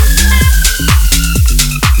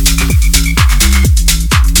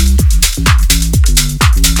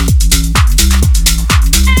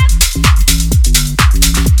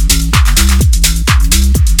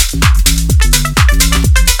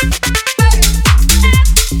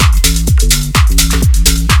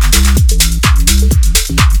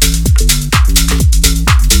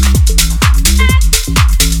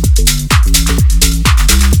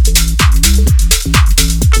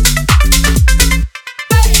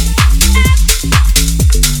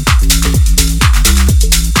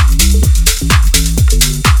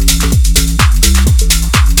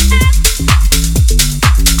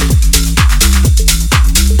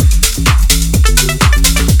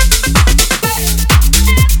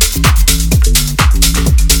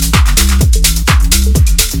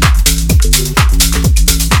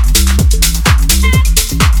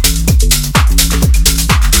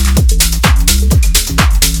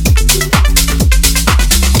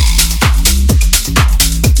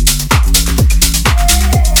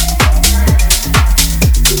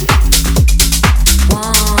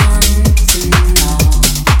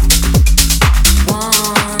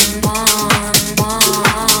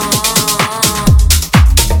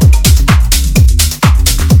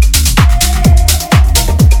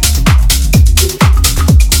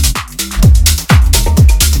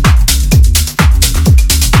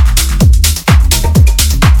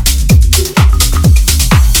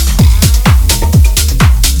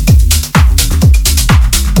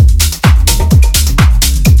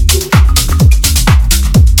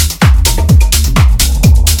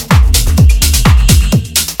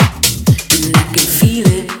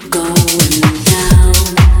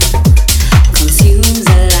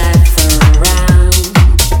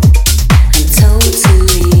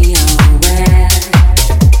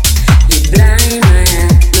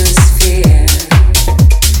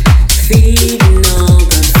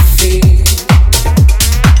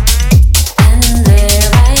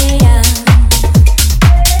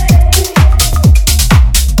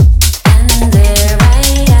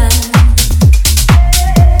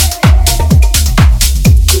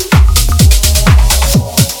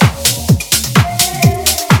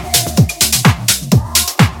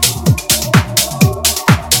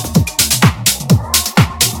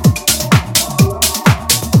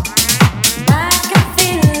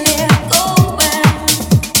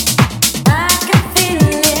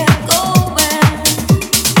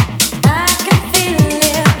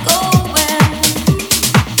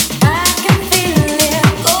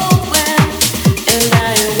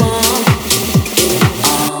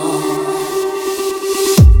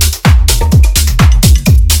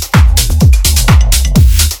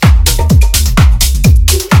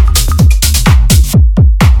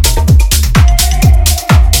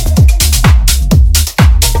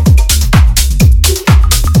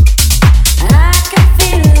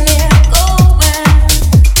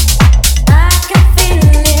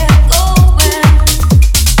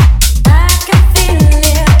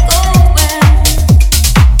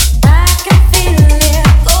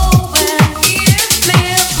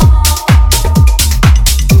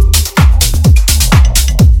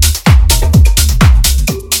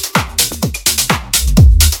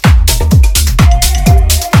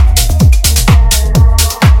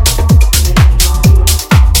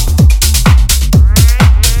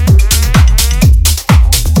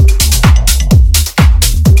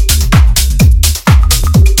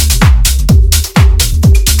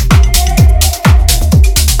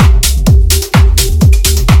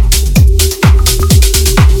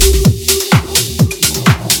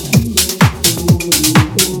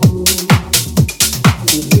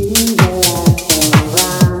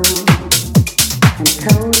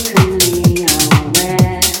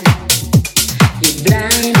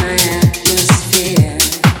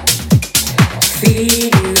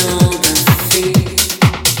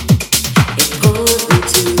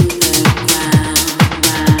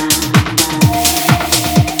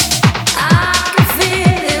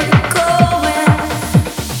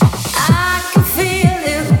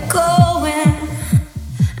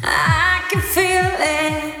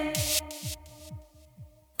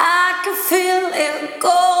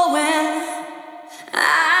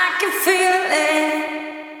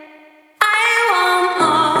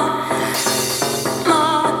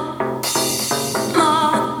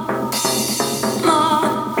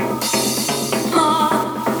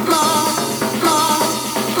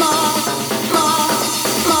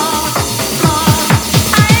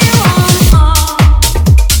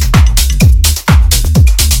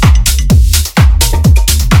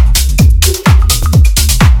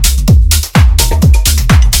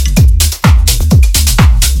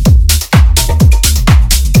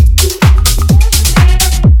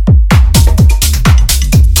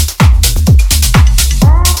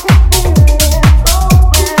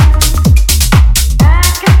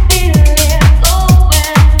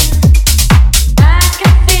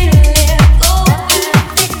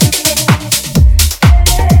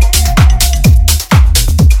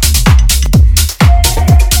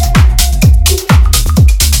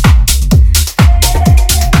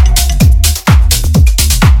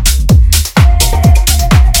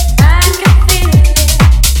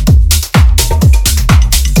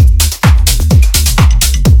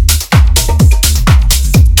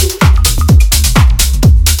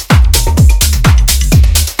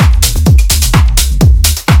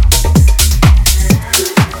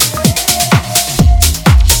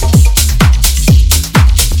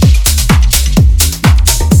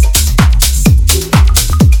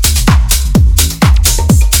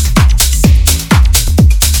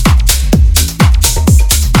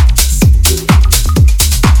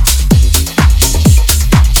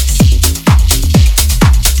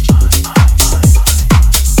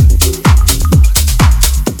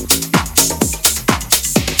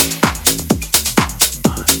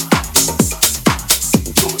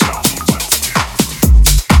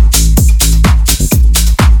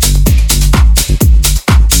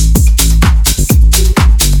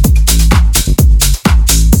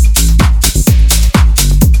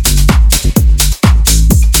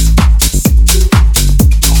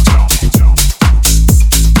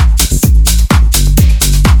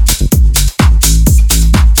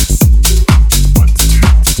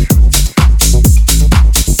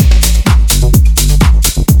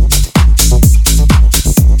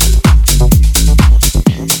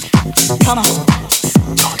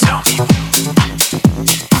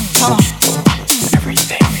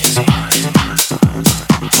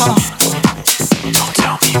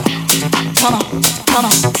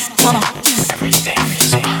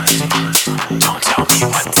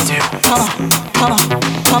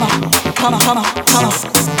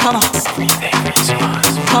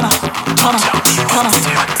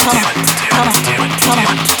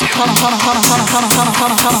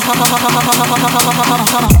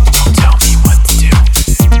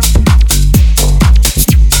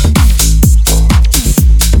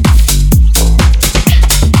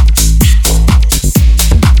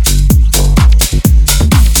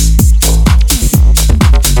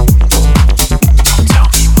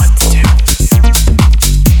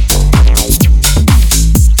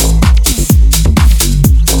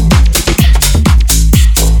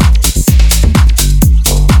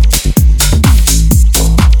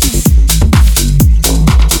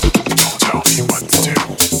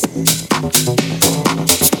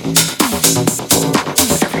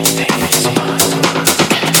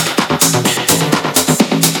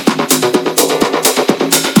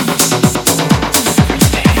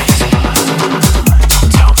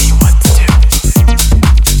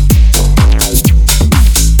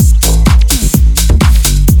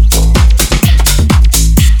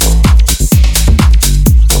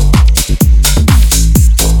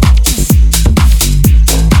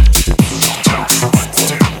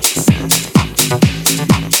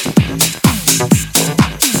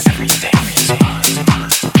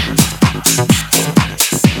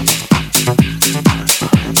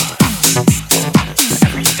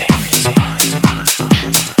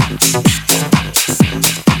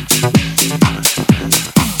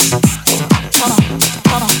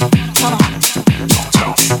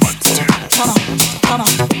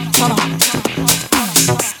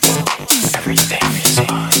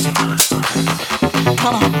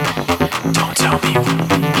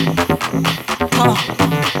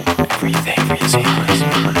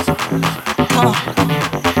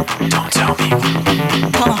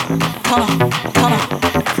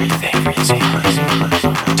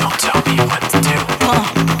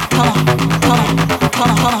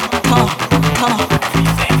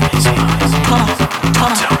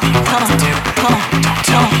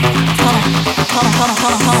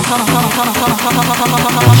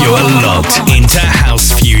 You are locked into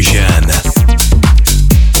House Fusion.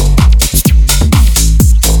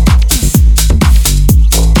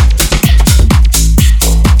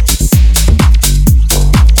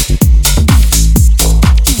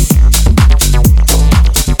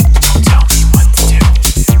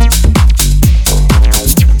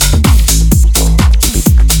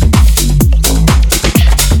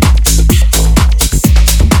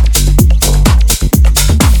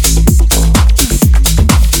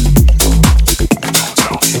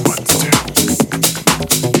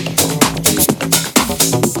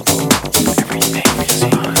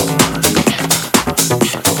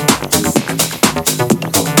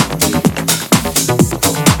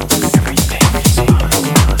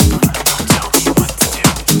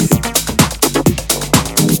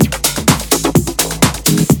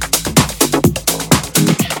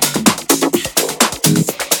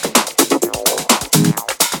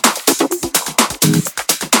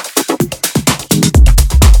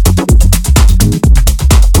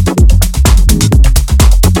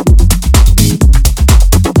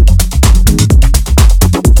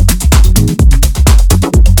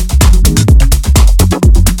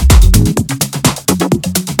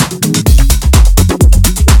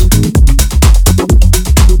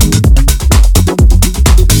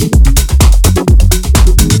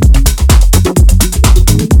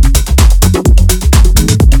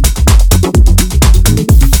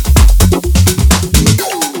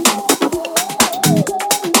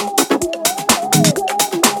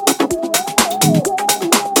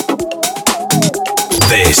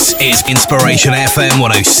 This is Inspiration FM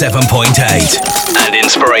 107.8 and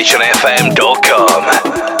InspirationFM.com.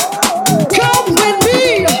 Come with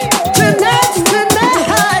me tonight.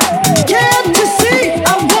 Can't you see? I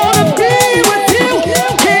wanna be with you.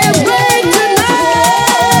 Can't wait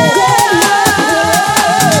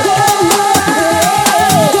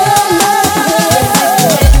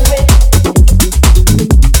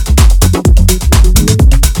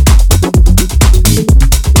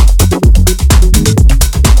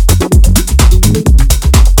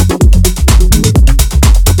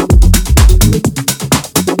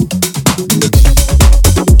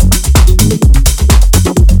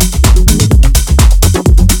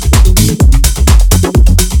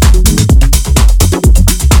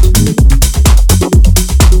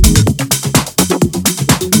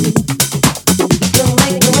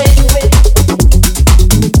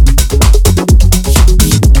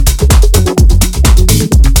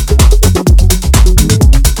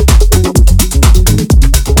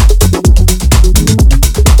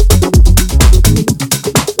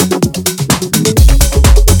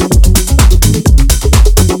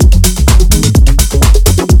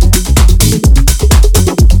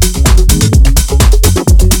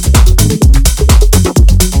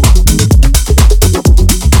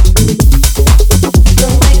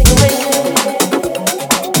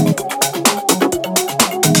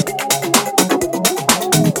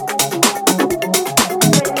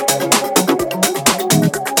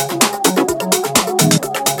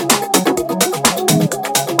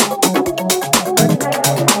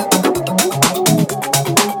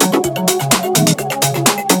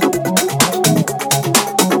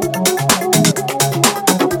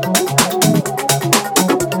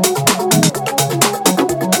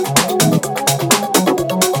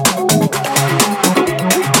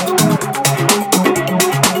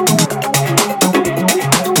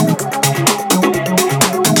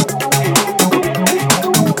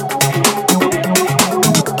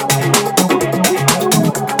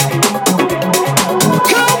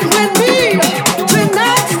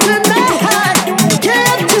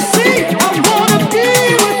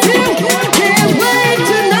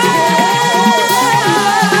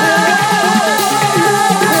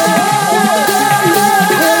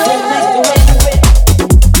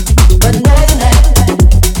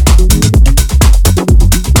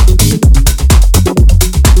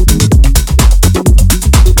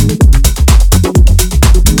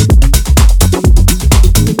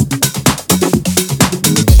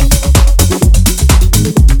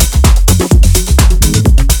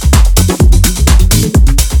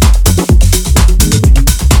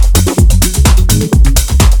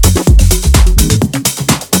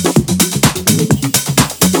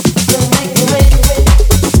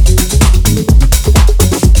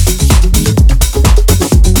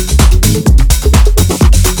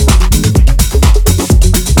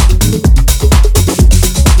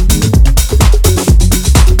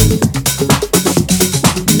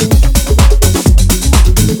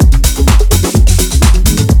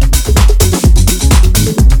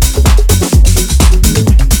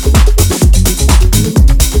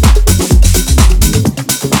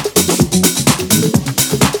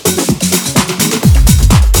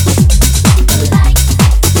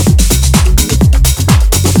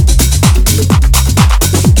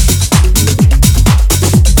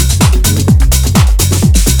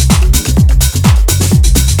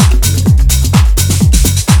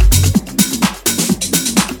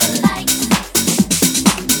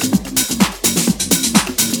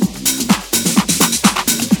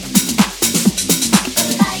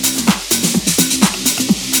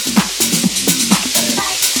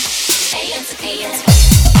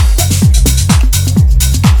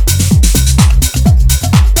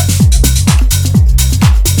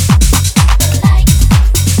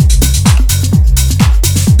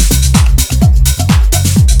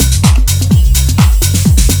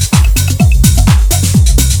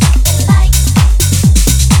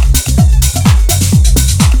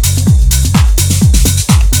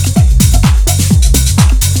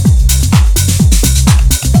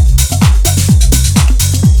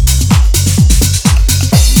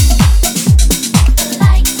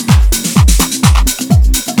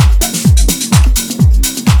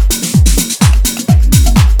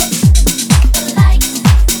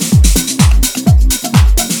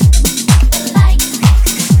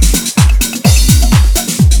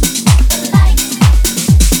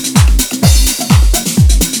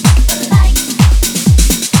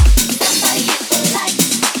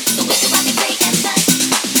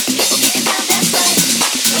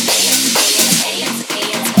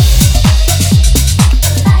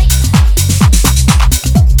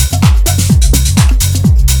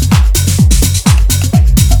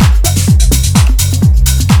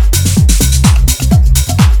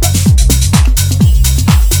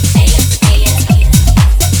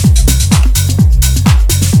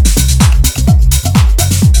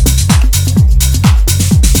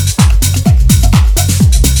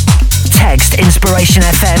Inspiration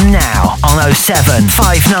FM now on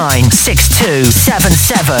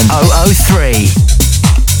 07596277003.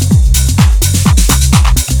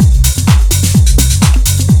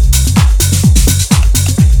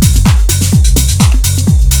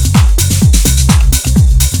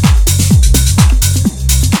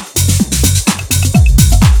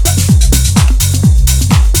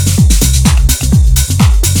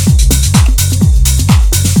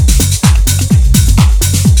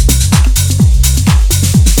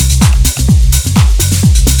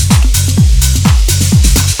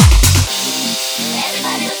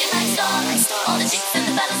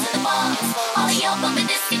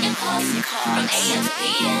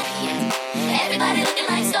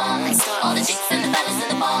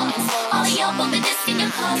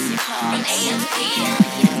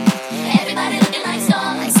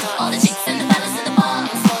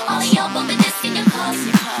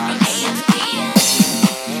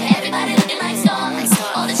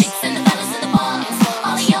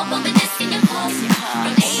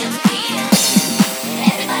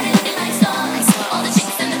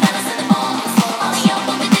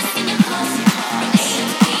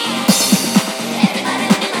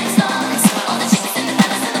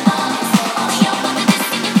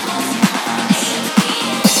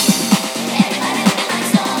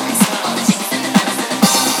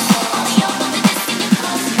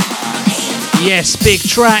 Yes, big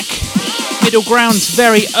track. Middle Ground's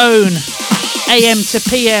very own AM to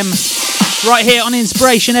PM right here on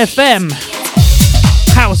Inspiration FM.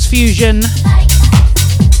 House Fusion.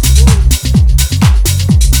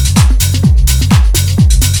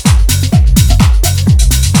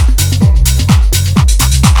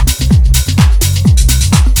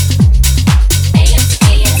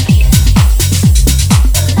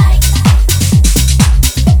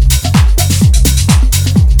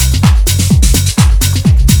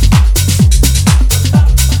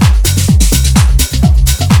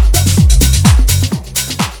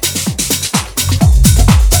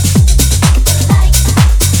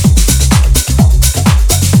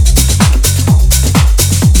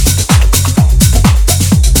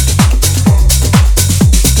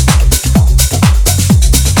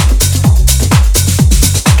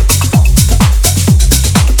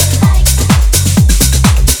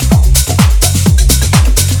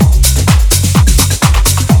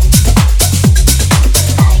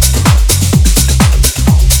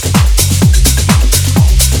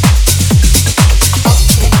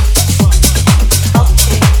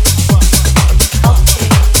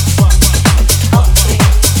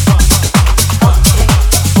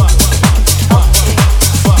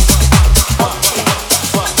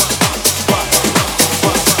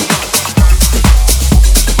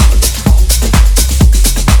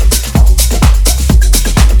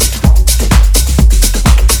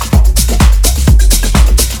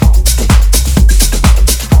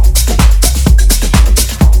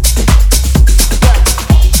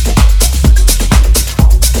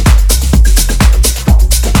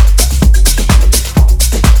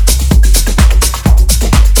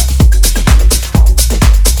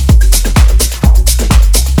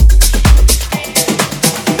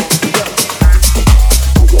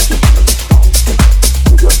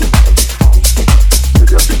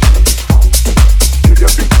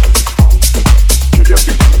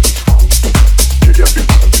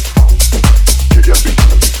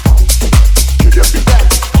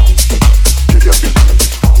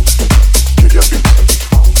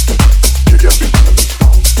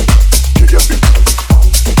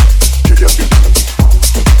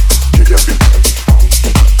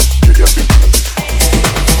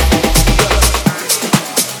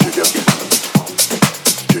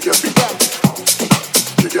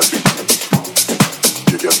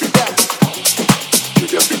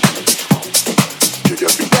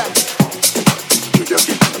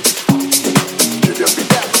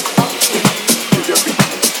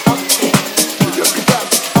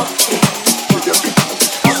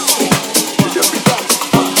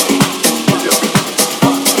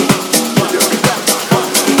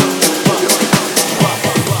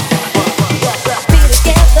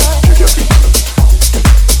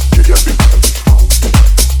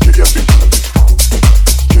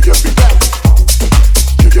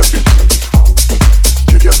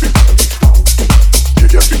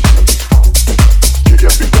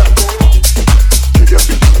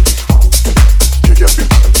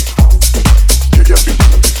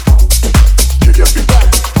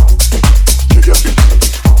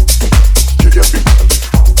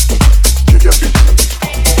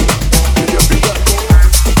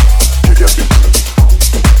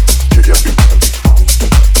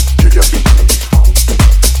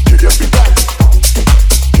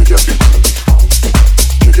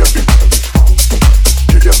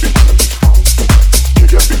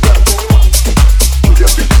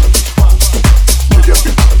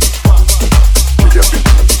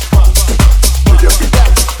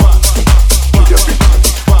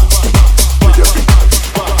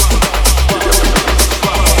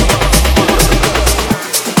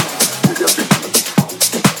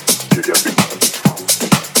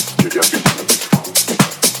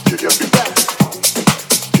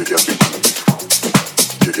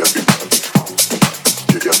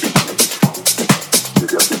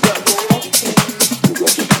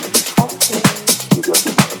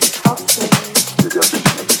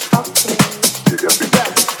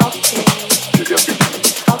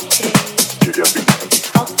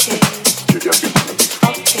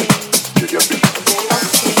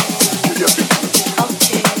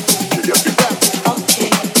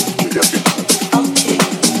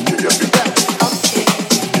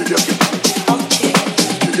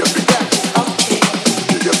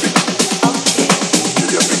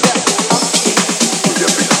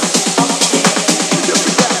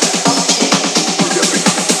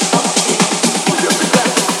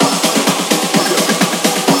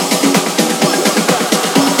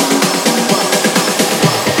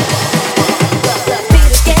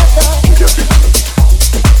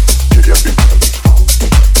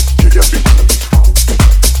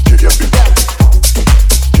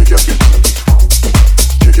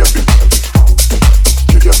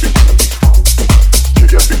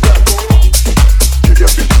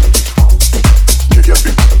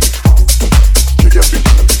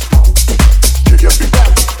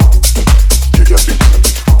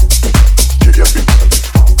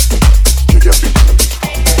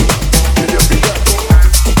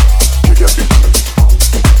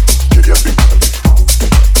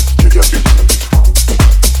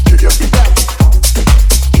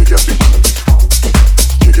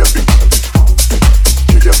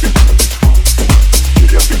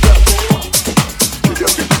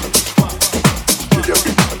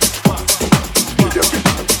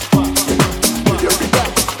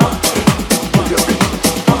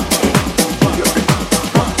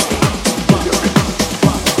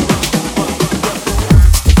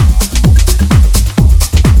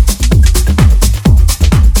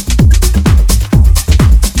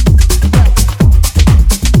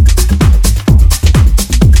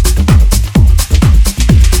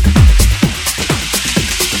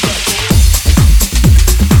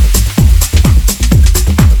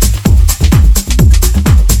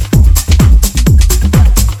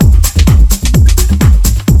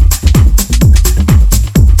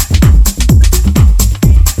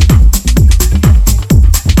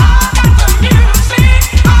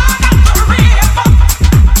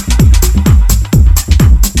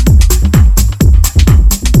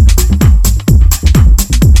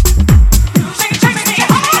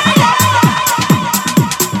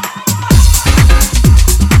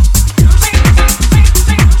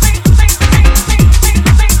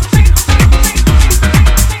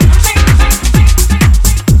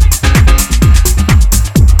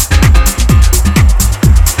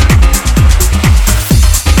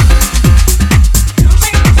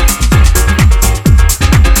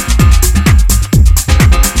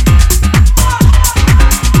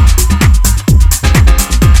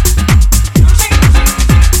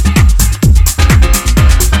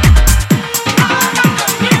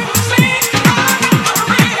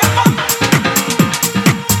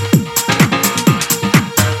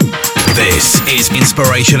 is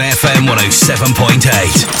Inspiration FM 107.8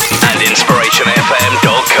 and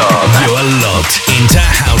InspirationFM.com. You are locked into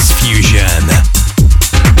House Fusion.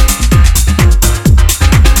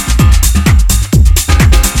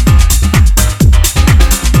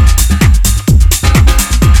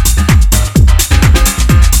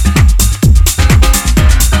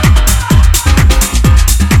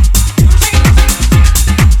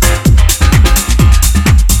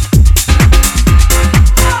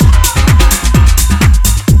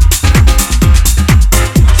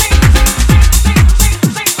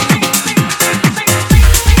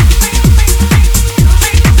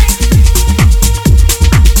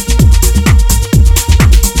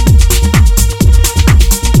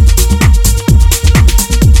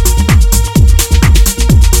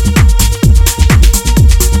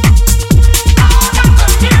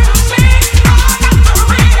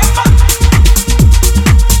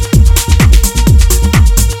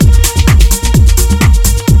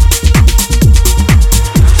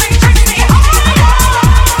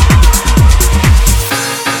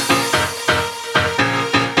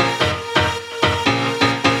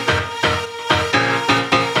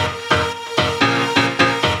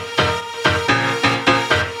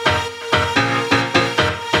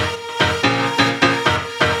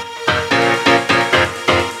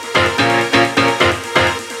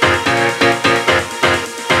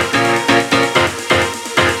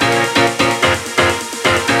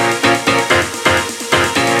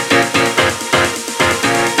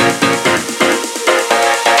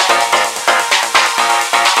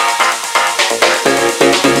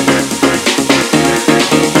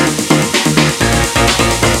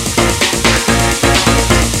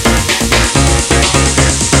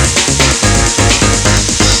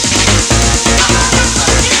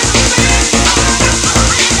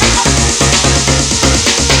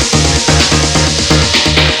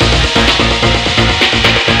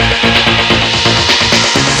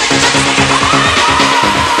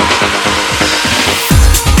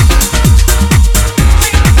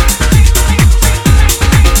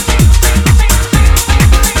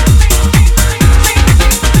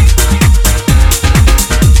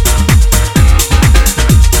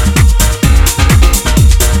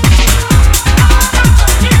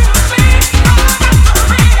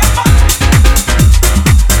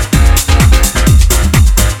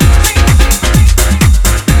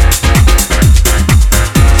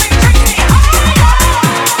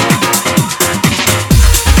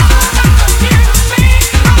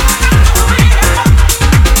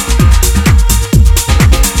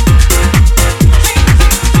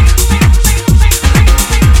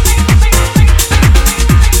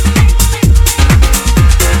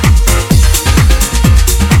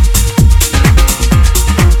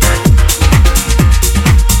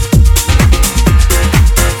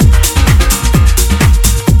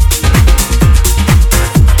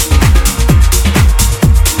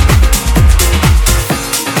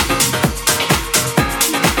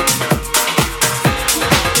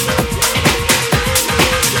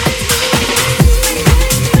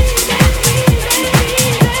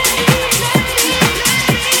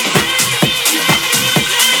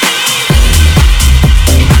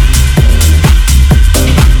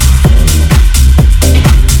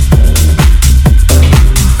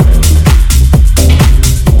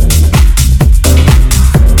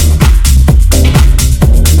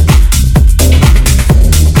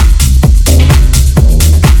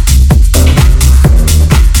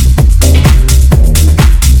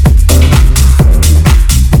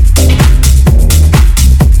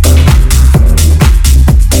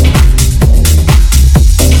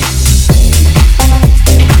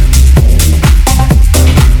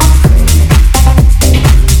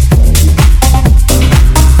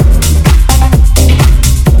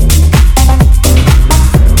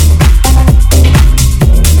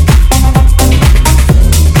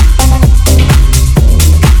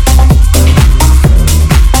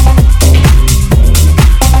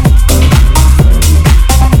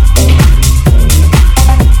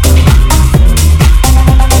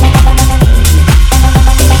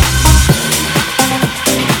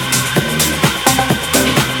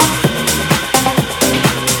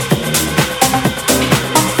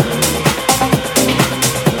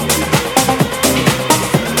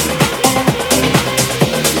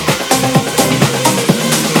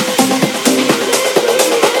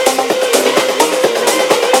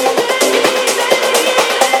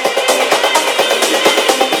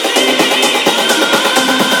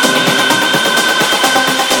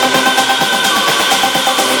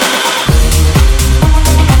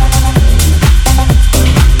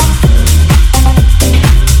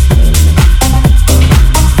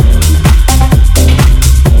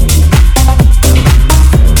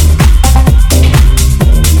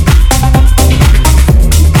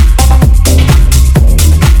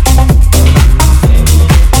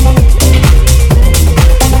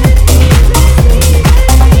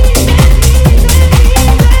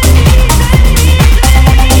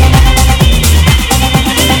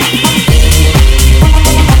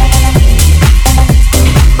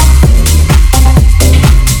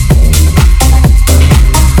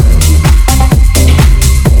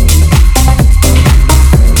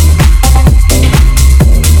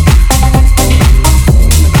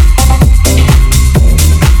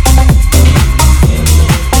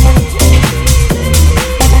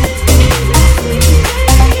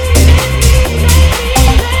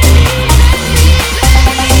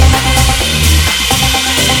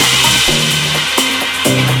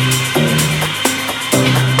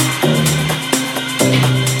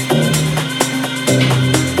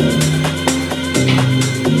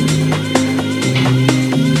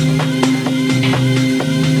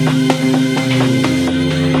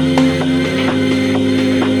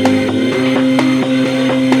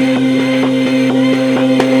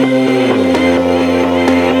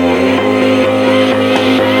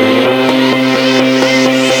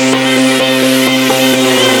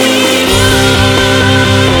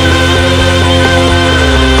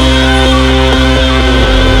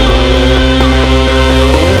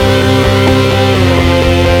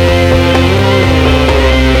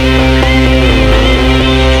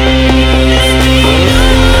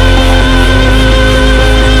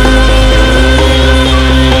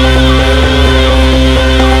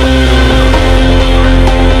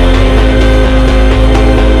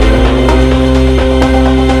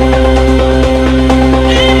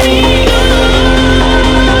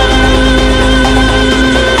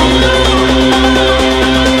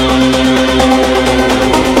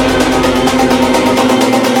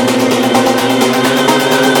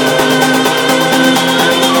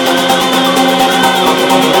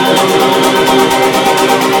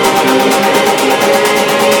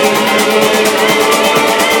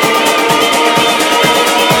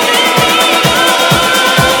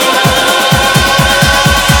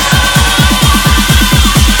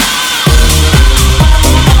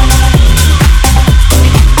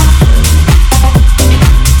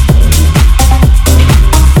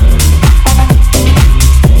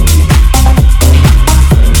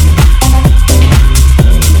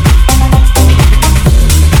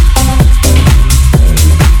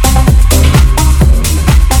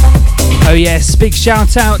 yes, big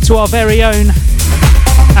shout out to our very own,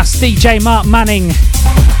 that's DJ Mark Manning,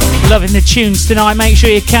 loving the tunes tonight. Make sure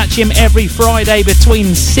you catch him every Friday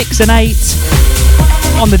between 6 and 8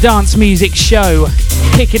 on the Dance Music Show,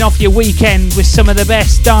 kicking off your weekend with some of the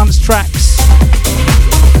best dance tracks.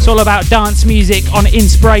 It's all about dance music on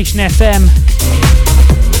Inspiration FM.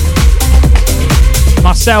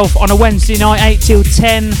 Myself on a Wednesday night 8 till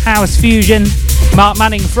 10, House Fusion. Mark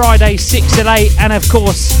Manning Friday 6 till 8, and of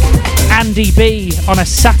course Andy B on a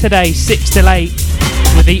Saturday 6 till 8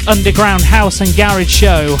 with the Underground House and Garage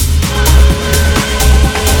Show.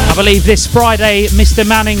 I believe this Friday Mr.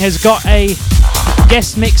 Manning has got a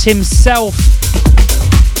guest mix himself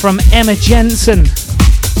from Emma Jensen.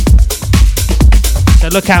 So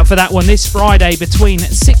look out for that one this Friday between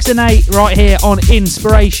 6 and 8 right here on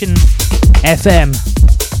Inspiration FM.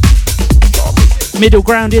 Middle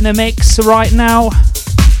ground in the mix right now.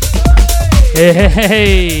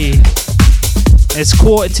 Hey. It's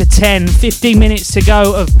 9:45, 15 minutes to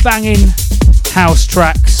go of banging house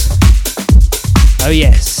tracks. Oh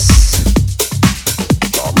yes.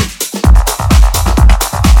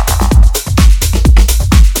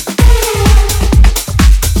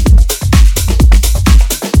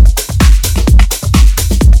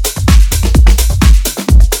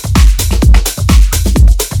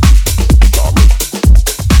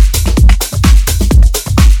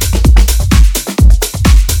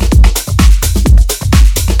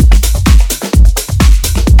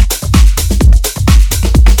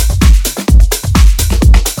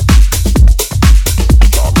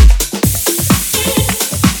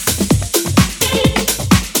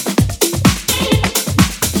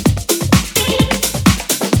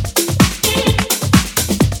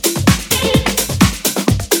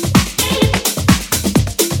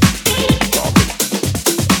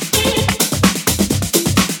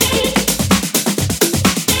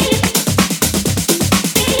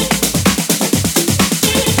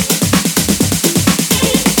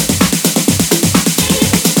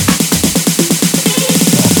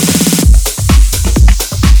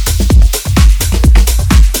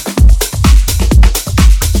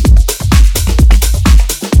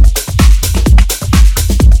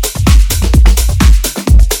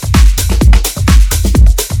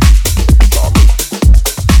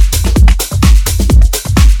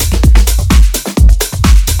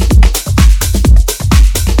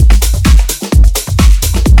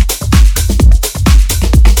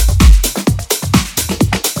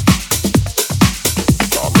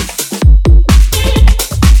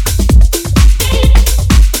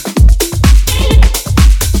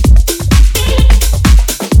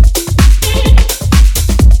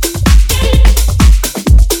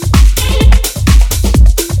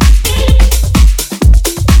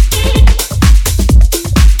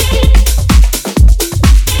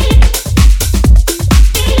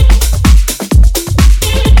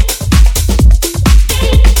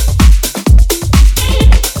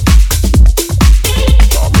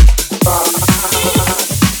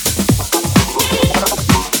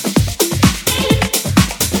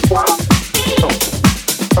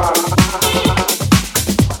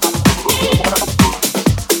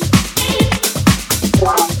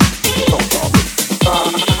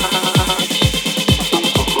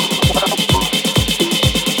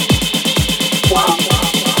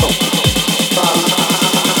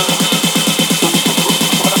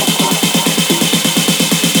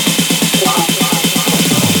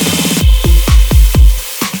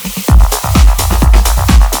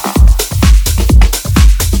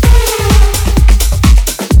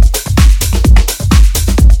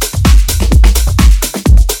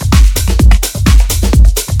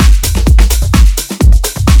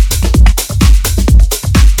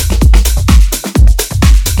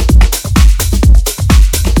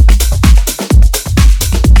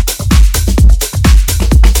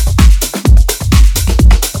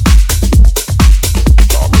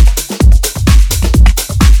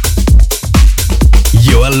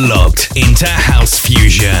 into House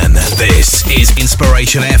Fusion. This is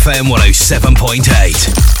Inspiration FM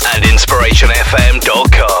 107.8 and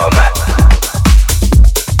InspirationFM.com.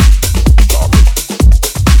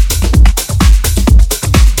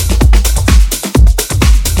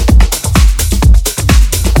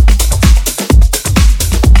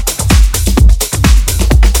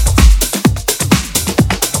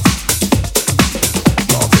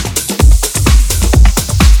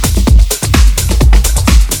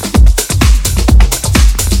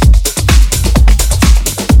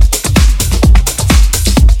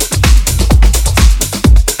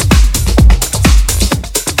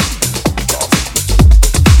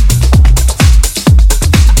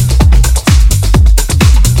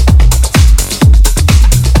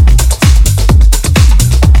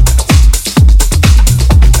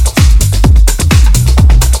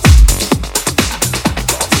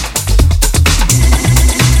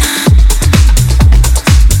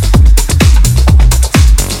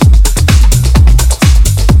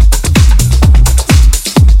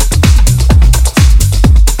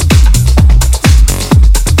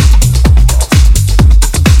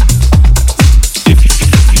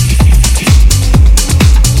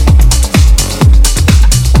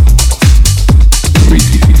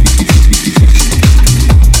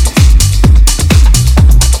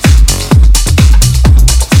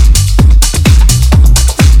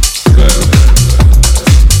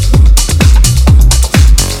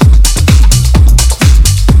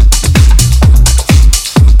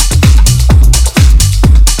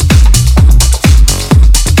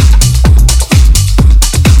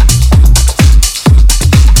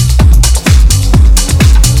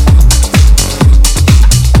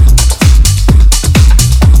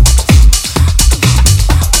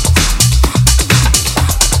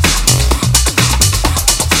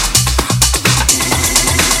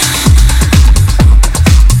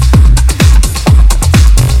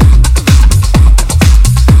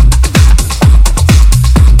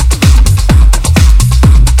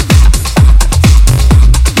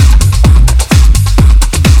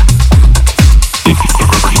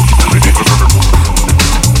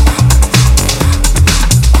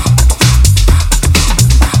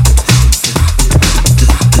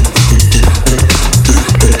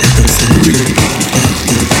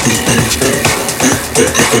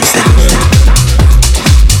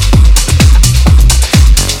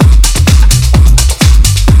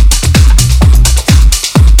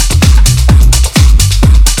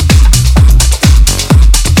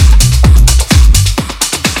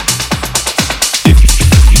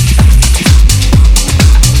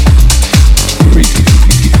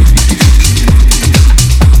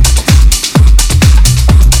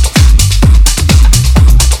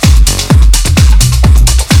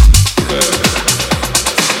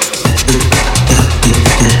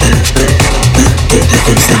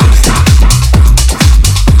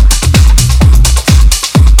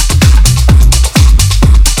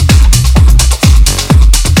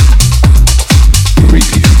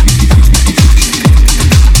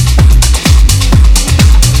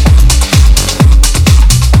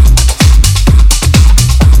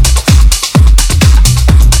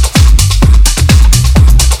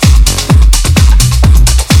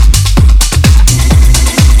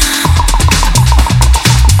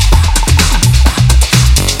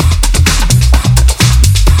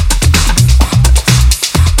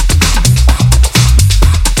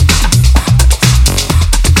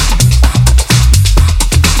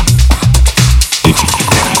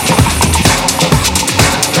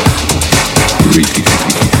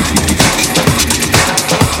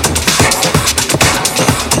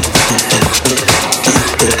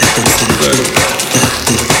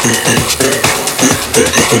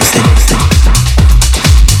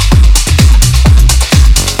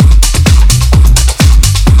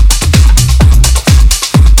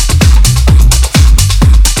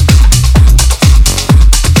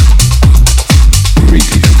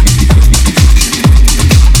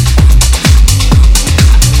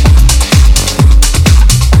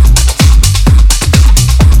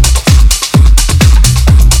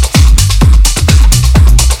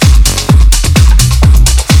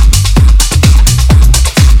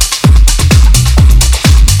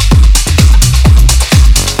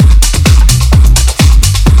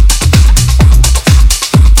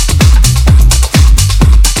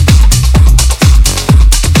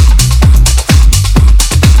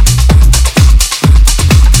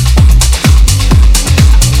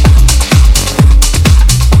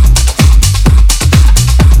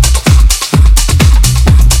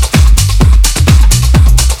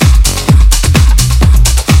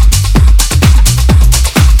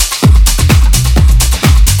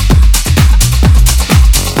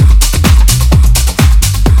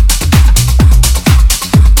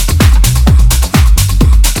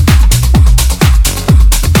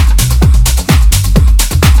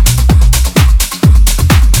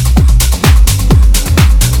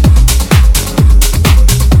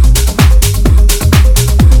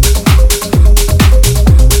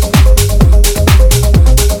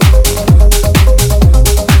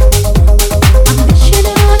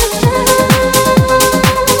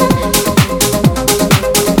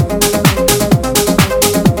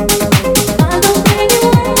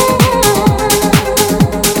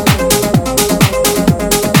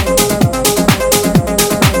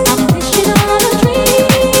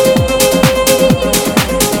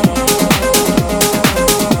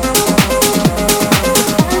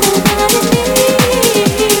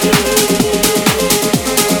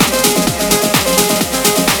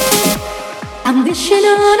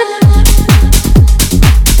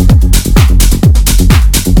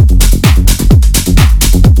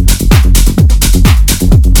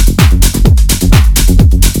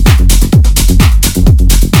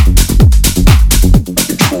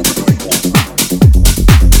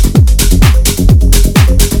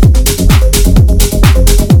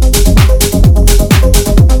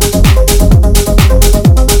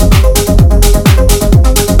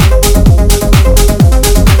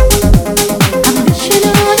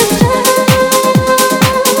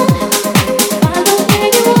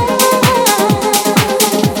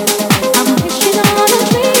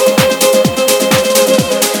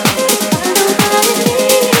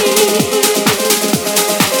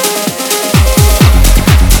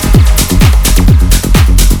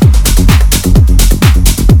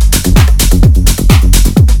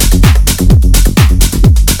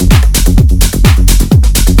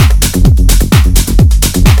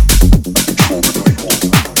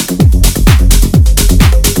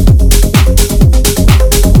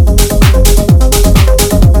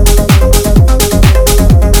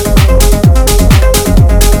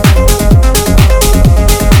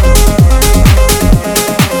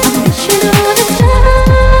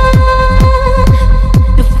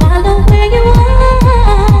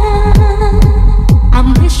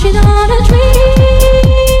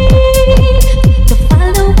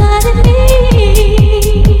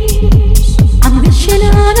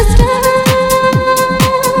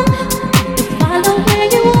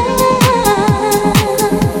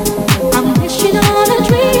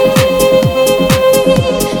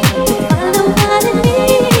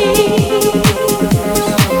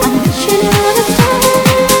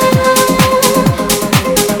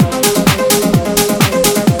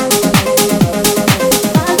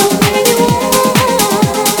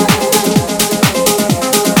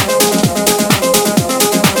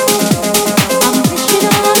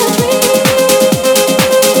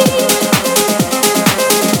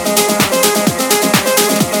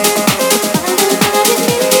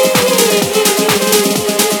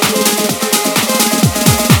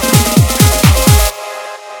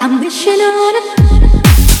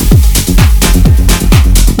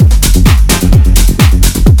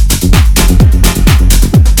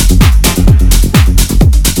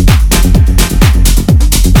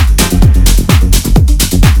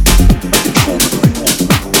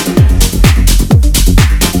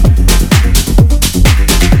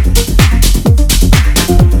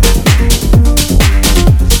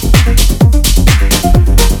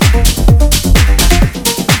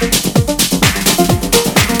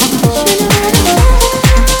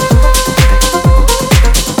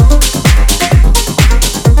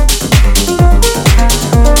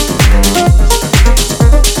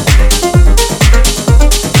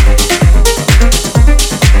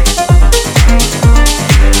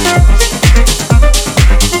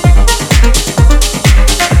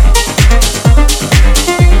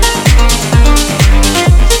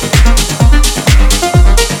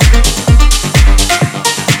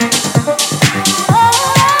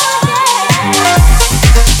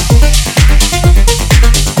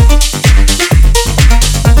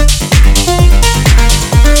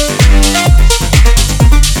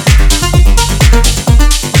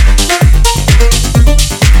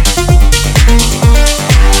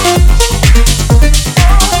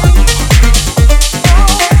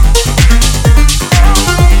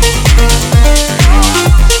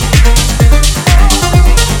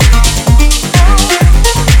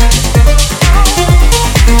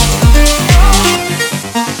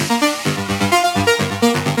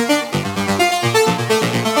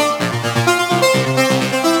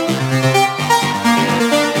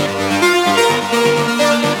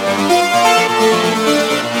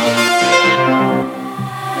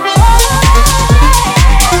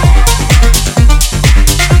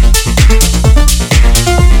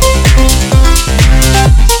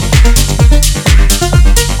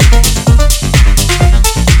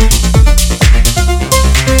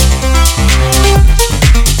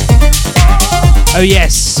 Oh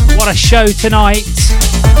yes, what a show tonight.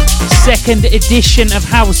 Second edition of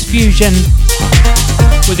House Fusion.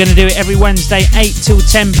 We're going to do it every Wednesday, 8 till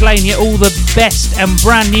 10, playing you all the best and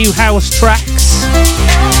brand new house tracks.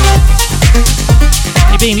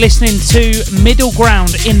 You've been listening to Middle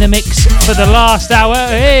Ground in the mix for the last hour.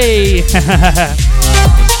 Hey!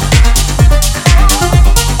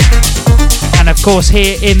 And of course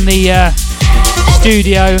here in the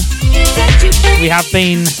studio, we have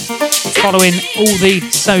been following all the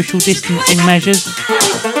social distancing measures.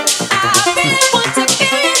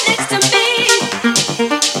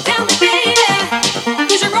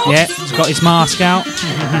 Yeah, he's got his mask out.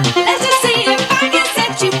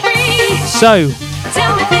 So,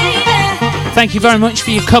 thank you very much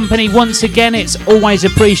for your company once again. It's always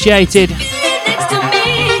appreciated.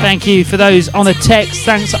 Thank you for those on the text.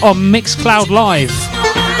 Thanks on Mixcloud Live.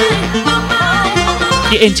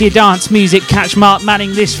 Get into your dance music. Catch Mark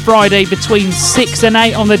Manning this Friday between 6 and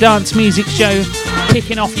 8 on the Dance Music Show,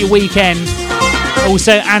 kicking off your weekend.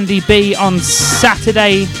 Also Andy B on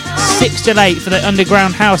Saturday 6 till 8 for the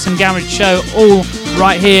Underground House and Garage Show, all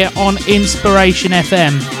right here on Inspiration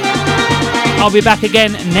FM. I'll be back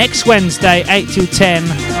again next Wednesday 8 till 10.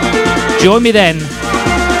 Join me then.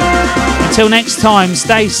 Until next time,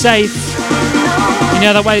 stay safe. You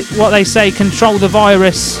know that way, what they say, control the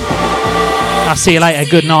virus. I'll see you later.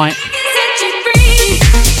 Good night.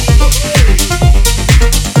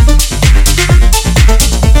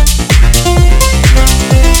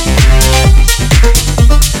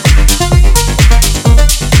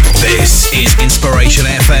 This is Inspiration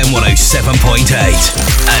FM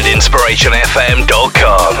 107.8 and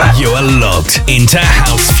InspirationFM.com. You are locked into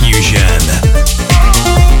House Fusion.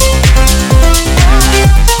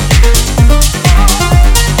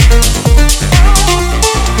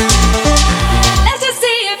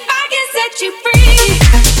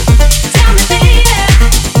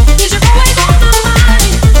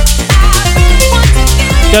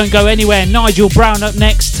 Don't go anywhere. Nigel Brown up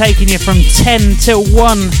next, taking you from 10 till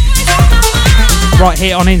 1. Right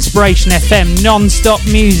here on Inspiration FM. Non-stop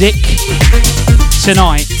music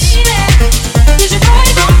tonight.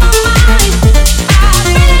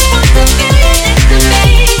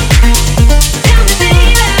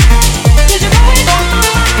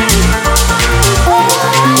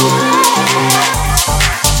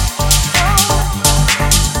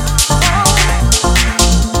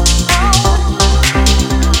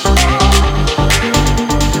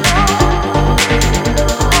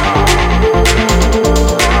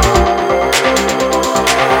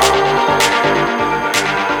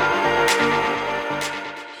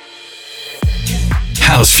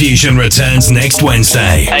 House Fusion returns next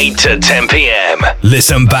Wednesday, 8 to 10 p.m.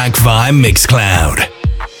 Listen back via Mixcloud.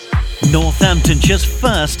 Northamptonshire's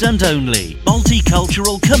first and only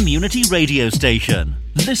multicultural community radio station.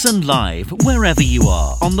 Listen live wherever you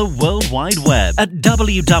are on the World Wide Web at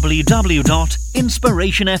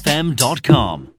www.inspirationfm.com.